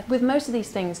with most of these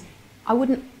things, I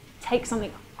wouldn't take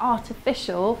something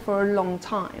artificial for a long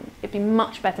time. It'd be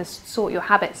much better to sort your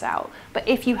habits out. But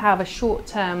if you have a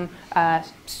short-term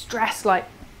stress like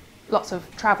lots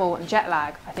of travel and jet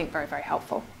lag, I think very, very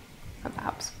helpful,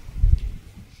 perhaps.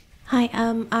 Hi,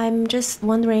 I'm just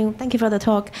wondering, thank you for the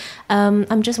talk.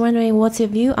 I'm just wondering what's your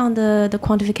view on the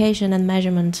quantification and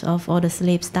measurement of all the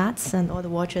sleep stats and all the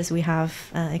watches we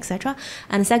have, etc.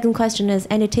 And the second question is,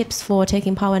 any tips for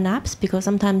taking power naps? Because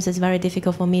sometimes it's very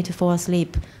difficult for me to fall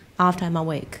asleep after I'm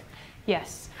awake.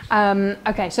 Yes.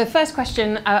 Okay, so first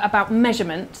question about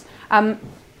measurement.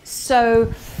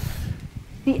 So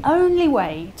the only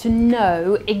way to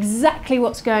know exactly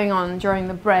what's going on during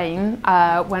the brain,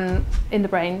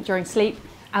 during sleep,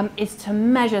 is to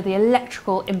measure the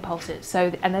electrical impulses.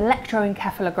 So an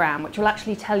electroencephalogram, which will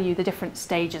actually tell you the different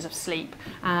stages of sleep.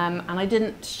 And I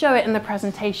didn't show it in the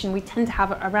presentation. We tend to have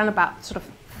around about sort of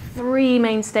 3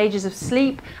 main stages of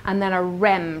sleep, and then a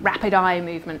REM, rapid eye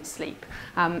movement sleep.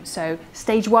 So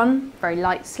stage 1, very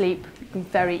light sleep, you can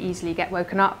very easily get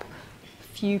woken up.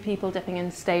 Few people dipping in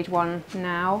stage 1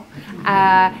 now.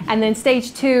 And then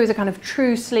stage 2 is a kind of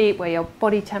true sleep where your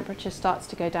body temperature starts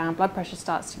to go down, blood pressure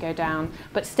starts to go down.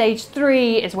 But stage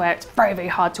 3 is where it's very, very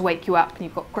hard to wake you up and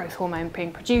you've got growth hormone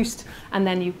being produced. And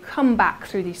then you come back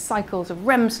through these cycles of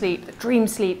REM sleep, the dream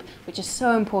sleep, which is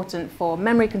so important for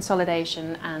memory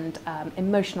consolidation and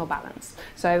emotional balance.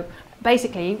 So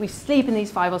basically, we sleep in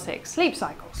these 5 or 6 sleep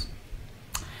cycles.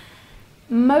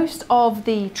 Most of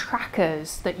the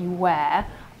trackers that you wear,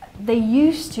 they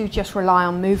used to just rely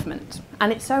on movement.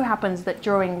 And it so happens that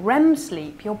during REM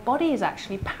sleep, your body is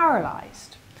actually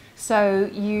paralyzed. So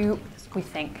we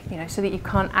think, so that you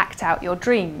can't act out your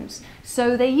dreams.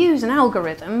 So they use an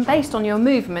algorithm based on your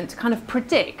movement to kind of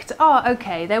predict,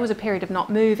 okay, there was a period of not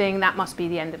moving, that must be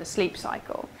the end of a sleep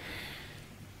cycle.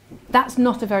 That's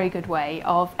not a very good way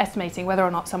of estimating whether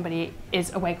or not somebody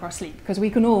is awake or asleep, because we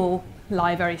can all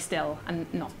lie very still and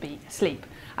not be asleep.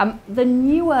 The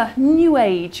new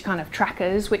age kind of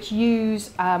trackers, which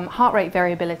use heart rate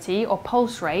variability or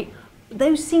pulse rate,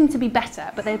 those seem to be better,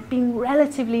 but there have been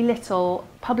relatively little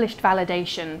published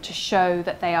validation to show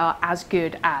that they are as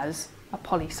good as a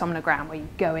polysomnogram, where you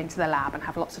go into the lab and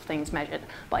have lots of things measured.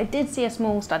 But I did see a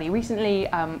small study recently,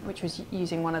 which was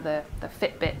using one of the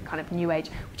Fitbit kind of new age,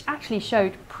 which actually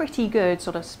showed pretty good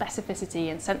sort of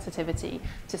specificity and sensitivity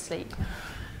to sleep.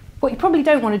 What you probably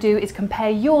don't want to do is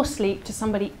compare your sleep to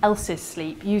somebody else's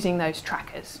sleep using those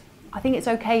trackers. I think it's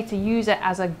okay to use it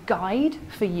as a guide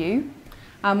for you,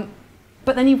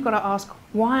 but then you've got to ask,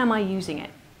 why am I using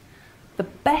it? The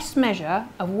best measure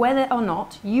of whether or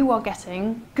not you are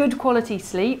getting good quality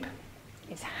sleep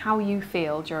is how you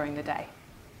feel during the day.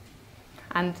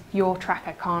 And your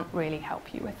tracker can't really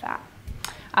help you with that.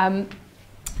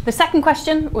 The second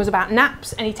question was about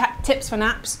naps. Any tips for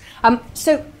naps?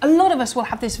 So a lot of us will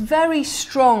have this very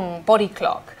strong body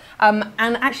clock. And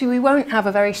actually we won't have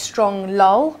a very strong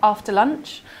lull after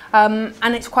lunch,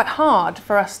 and it's quite hard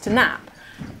for us to nap.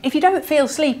 If you don't feel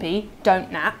sleepy,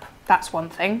 don't nap. That's one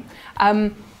thing.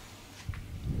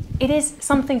 It is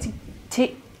something to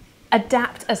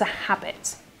adapt as a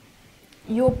habit.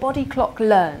 Your body clock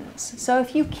learns. So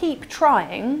if you keep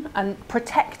trying and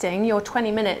protecting your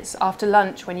 20 minutes after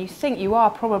lunch when you think you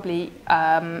are probably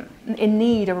in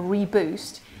need of a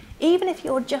reboost, even if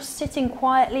you're just sitting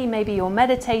quietly, maybe you're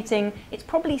meditating, it's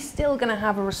probably still going to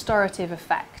have a restorative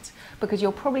effect, because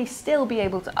you'll probably still be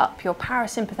able to up your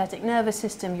parasympathetic nervous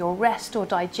system, your rest or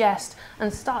digest,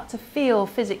 and start to feel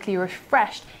physically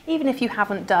refreshed, even if you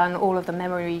haven't done all of the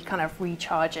memory kind of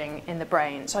recharging in the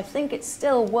brain. So I think it's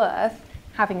still worth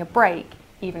having a break,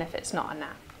 even if it's not a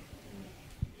nap.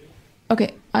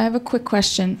 Okay, I have a quick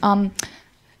question.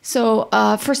 So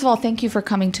first of all, thank you for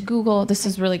coming to Google. This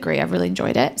is really great. I've really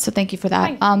enjoyed it. So thank you for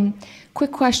that.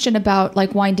 Quick question about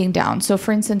like winding down. So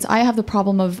for instance, I have the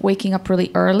problem of waking up really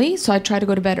early. So I try to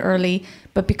go to bed early,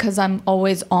 but because I'm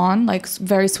always on, like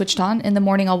very switched on, in the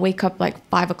morning I'll wake up like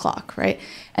 5 o'clock, right?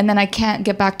 And then I can't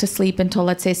get back to sleep until,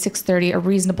 let's say, 6:30, a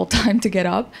reasonable time to get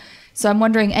up. So I'm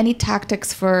wondering, any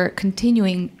tactics for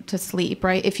continuing to sleep,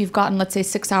 right? If you've gotten, let's say,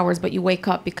 6 hours, but you wake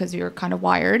up because you're kind of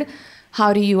wired,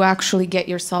 how do you actually get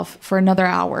yourself for another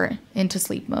hour into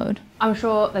sleep mode? I'm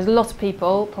sure there's a lot of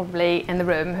people probably in the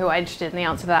room who are interested in the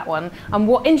answer to that one. And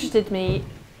what interested me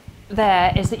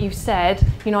there is that you said,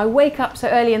 you know, I wake up so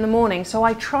early in the morning, so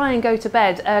I try and go to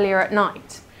bed earlier at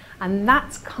night. And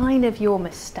that's kind of your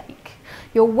mistake.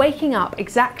 You're waking up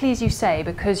exactly as you say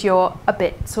because you're a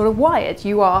bit sort of wired.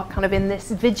 You are kind of in this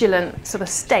vigilant sort of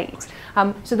state.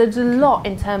 So there's a lot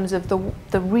in terms of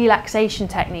the relaxation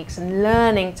techniques and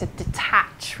learning to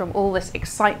detach from all this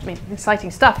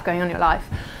exciting stuff going on in your life.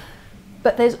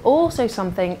 But there's also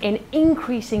something in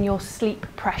increasing your sleep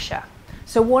pressure.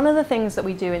 So one of the things that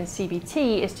we do in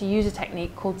CBT is to use a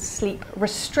technique called sleep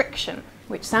restriction,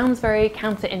 which sounds very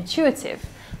counterintuitive,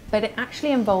 but it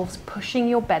actually involves pushing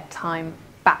your bedtime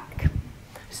back.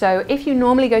 So if you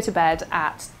normally go to bed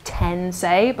at 10,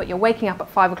 say, but you're waking up at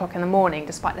 5 o'clock in the morning,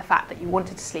 despite the fact that you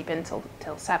wanted to sleep in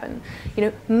till 7, you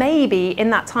know, maybe in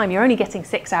that time you're only getting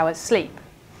 6 hours sleep.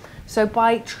 So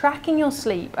by tracking your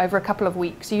sleep over a couple of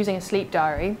weeks using a sleep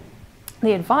diary,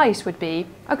 the advice would be,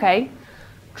 okay,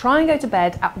 try and go to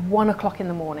bed at 1 o'clock in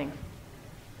the morning.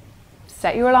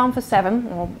 Set your alarm for 7,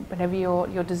 or whatever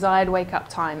your desired wake-up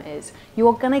time is.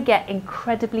 You're going to get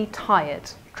incredibly tired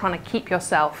trying to keep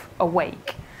yourself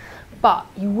awake. But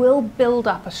you will build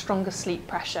up a stronger sleep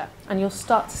pressure, and you'll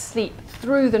start to sleep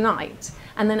through the night.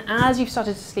 And then as you've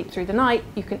started to sleep through the night,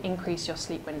 you can increase your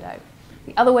sleep window.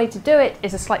 The other way to do it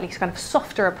is a slightly kind of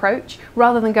softer approach.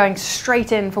 Rather than going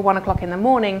straight in for 1 o'clock in the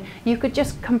morning, you could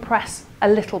just compress a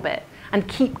little bit and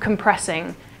keep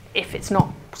compressing if it's not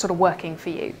sort of working for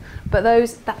you. But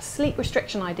that sleep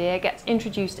restriction idea gets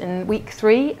introduced in week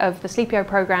 3 of the Sleepio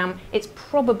program. It's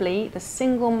probably the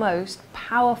single most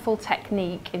powerful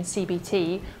technique in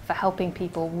CBT for helping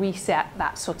people reset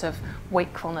that sort of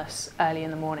wakefulness early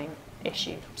in the morning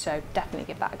issue. So definitely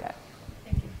give that a go.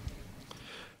 Thank you.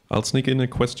 I'll sneak in a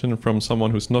question from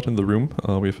someone who's not in the room.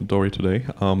 We have Dory today.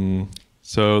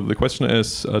 So the question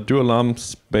is, do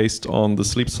alarms based on the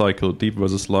sleep cycle, deep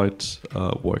versus light,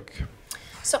 work?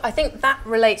 So I think that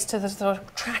relates to the sort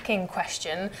of tracking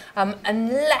question.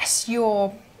 Unless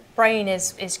your brain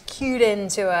is cued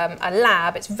into a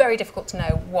lab, it's very difficult to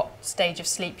know what stage of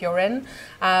sleep you're in.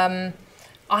 I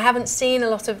haven't seen a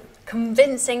lot of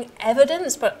convincing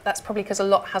evidence, but that's probably because a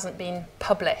lot hasn't been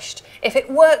published. If it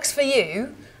works for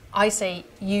you, I say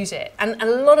use it. And a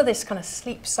lot of this kind of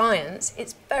sleep science,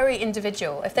 it's very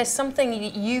individual. If there's something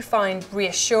you find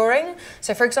reassuring,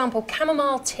 so for example,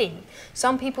 chamomile tea,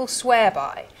 some people swear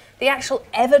by. The actual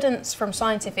evidence from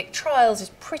scientific trials is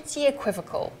pretty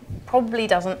equivocal. Probably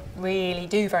doesn't really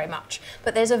do very much.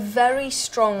 But there's a very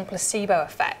strong placebo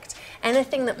effect.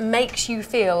 Anything that makes you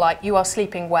feel like you are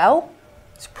sleeping well,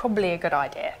 it's probably a good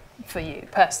idea for you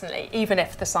personally, even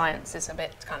if the science is a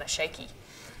bit kind of shaky.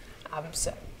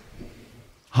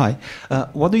 Hi.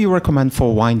 What do you recommend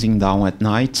for winding down at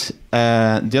night?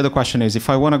 The other question is, if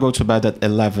I want to go to bed at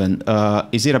 11,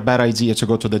 is it a bad idea to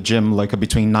go to the gym like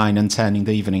between 9 and 10 in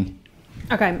the evening?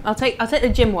 Okay, I'll take the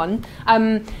gym one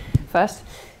first.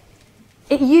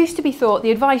 It used to be thought,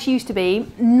 the advice used to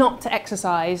be not to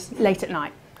exercise late at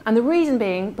night. And the reason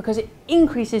being because it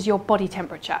increases your body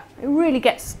temperature. It really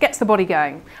gets the body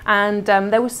going. And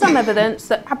there was some evidence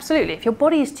that absolutely, if your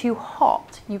body is too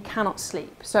hot, you cannot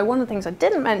sleep. So one of the things I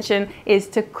didn't mention is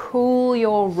to cool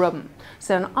your room.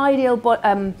 So an ideal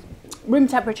room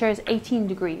temperature is 18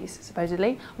 degrees,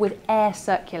 supposedly, with air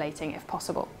circulating if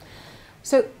possible.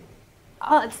 So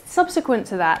subsequent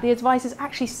to that, the advice is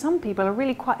actually some people are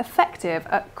really quite effective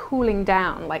at cooling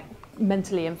down, like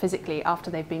mentally and physically,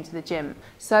 after they've been to the gym.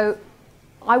 So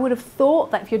I would have thought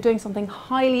that if you're doing something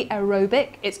highly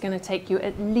aerobic, it's going to take you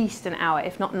at least an hour,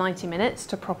 if not 90 minutes,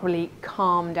 to properly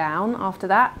calm down after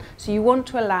that. So you want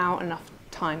to allow enough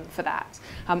time for that.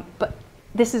 But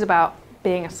this is about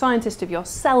being a scientist of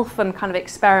yourself and kind of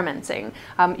experimenting.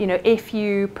 You know, if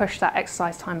you push that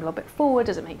exercise time a little bit forward,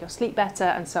 does it make your sleep better,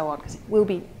 and so on, because it will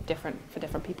be different for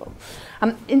different people.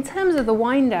 In terms of the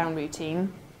wind down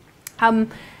routine,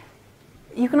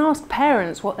 you can ask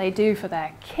parents what they do for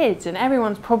their kids, and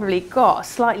everyone's probably got a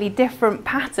slightly different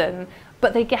pattern,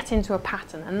 but they get into a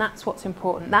pattern, and that's what's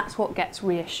important. That's what gets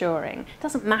reassuring. It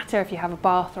doesn't matter if you have a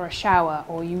bath or a shower,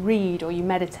 or you read or you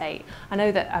meditate. I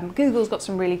know that Google's got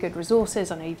some really good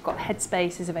resources. I know you've got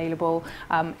Headspace is available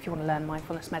if you want to learn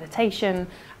mindfulness meditation.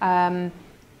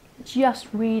 Just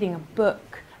reading a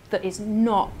book that is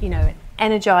not, you know,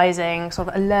 energizing, sort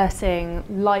of alerting,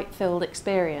 light-filled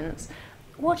experience.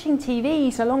 Watching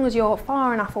TV, so long as you're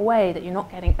far enough away that you're not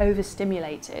getting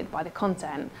overstimulated by the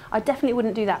content, I definitely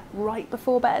wouldn't do that right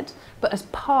before bed, but as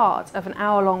part of an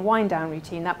hour-long wind-down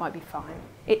routine, that might be fine.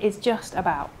 It is just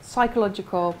about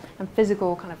psychological and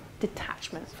physical kind of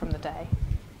detachment from the day.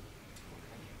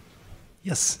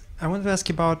 Yes, I wanted to ask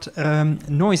you about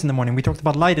noise in the morning. We talked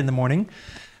about light in the morning.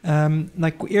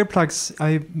 Like earplugs,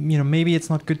 maybe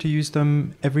it's not good to use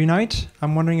them every night.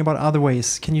 I'm wondering about other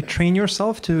ways. Can you train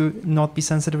yourself to not be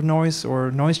sensitive to noise,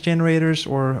 or noise generators,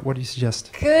 or what do you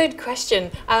suggest? Good question.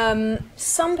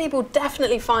 Some people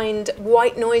definitely find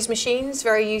white noise machines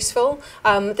very useful.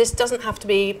 This doesn't have to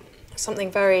be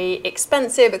something very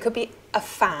expensive. It could be a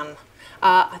fan.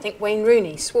 I think Wayne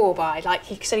Rooney swore by, like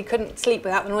he said he couldn't sleep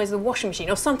without the noise of the washing machine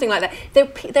or something like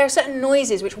that. There are certain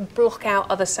noises which will block out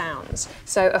other sounds.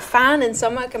 So a fan in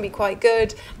summer can be quite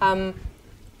good. An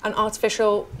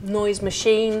artificial noise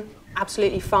machine,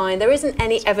 absolutely fine. There isn't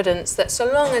any evidence that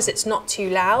so long as it's not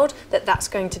too loud, that that's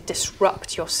going to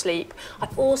disrupt your sleep. I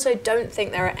also don't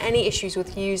think there are any issues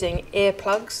with using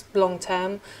earplugs long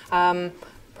term.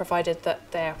 Provided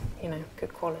that they're,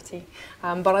 good quality.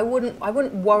 But I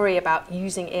wouldn't worry about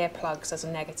using earplugs as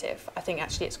a negative. I think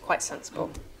actually it's quite sensible.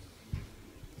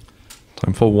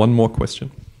 Time for one more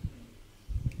question.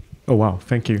 Oh wow,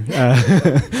 thank you.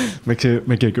 Make it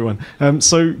a good one.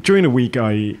 So during the week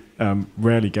I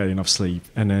rarely get enough sleep,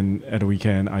 and then at the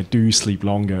weekend I do sleep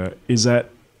longer. Is that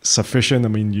sufficient? I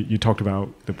mean, you talked about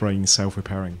the brain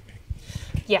self-repairing.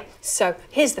 Yeah, so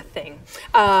here's the thing.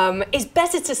 It's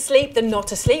better to sleep than not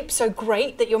to sleep, so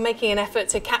great that you're making an effort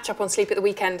to catch up on sleep at the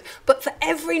weekend. But for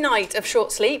every night of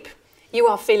short sleep, you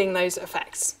are feeling those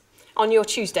effects. On your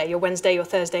Tuesday, your Wednesday, your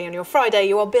Thursday, and your Friday,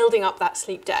 you are building up that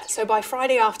sleep debt. So by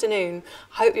Friday afternoon,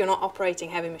 I hope you're not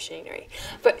operating heavy machinery.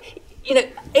 But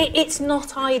it's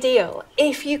not ideal.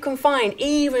 If you can find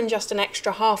even just an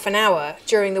extra half an hour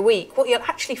during the week, what you'll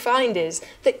actually find is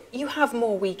that you have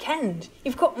more weekend.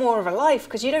 You've got more of a life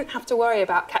because you don't have to worry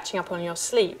about catching up on your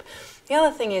sleep. The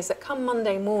other thing is that come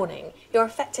Monday morning, you're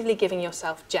effectively giving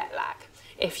yourself jet lag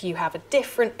if you have a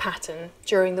different pattern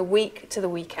during the week to the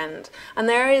weekend. And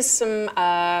there is some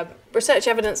research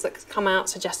evidence that's come out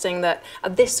suggesting that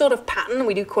this sort of pattern,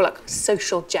 we do call it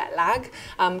social jet lag,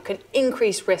 can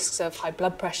increase risks of high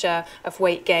blood pressure, of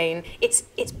weight gain. It's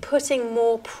putting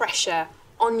more pressure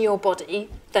on your body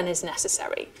than is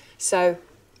necessary. So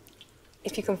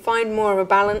if you can find more of a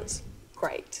balance,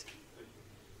 great.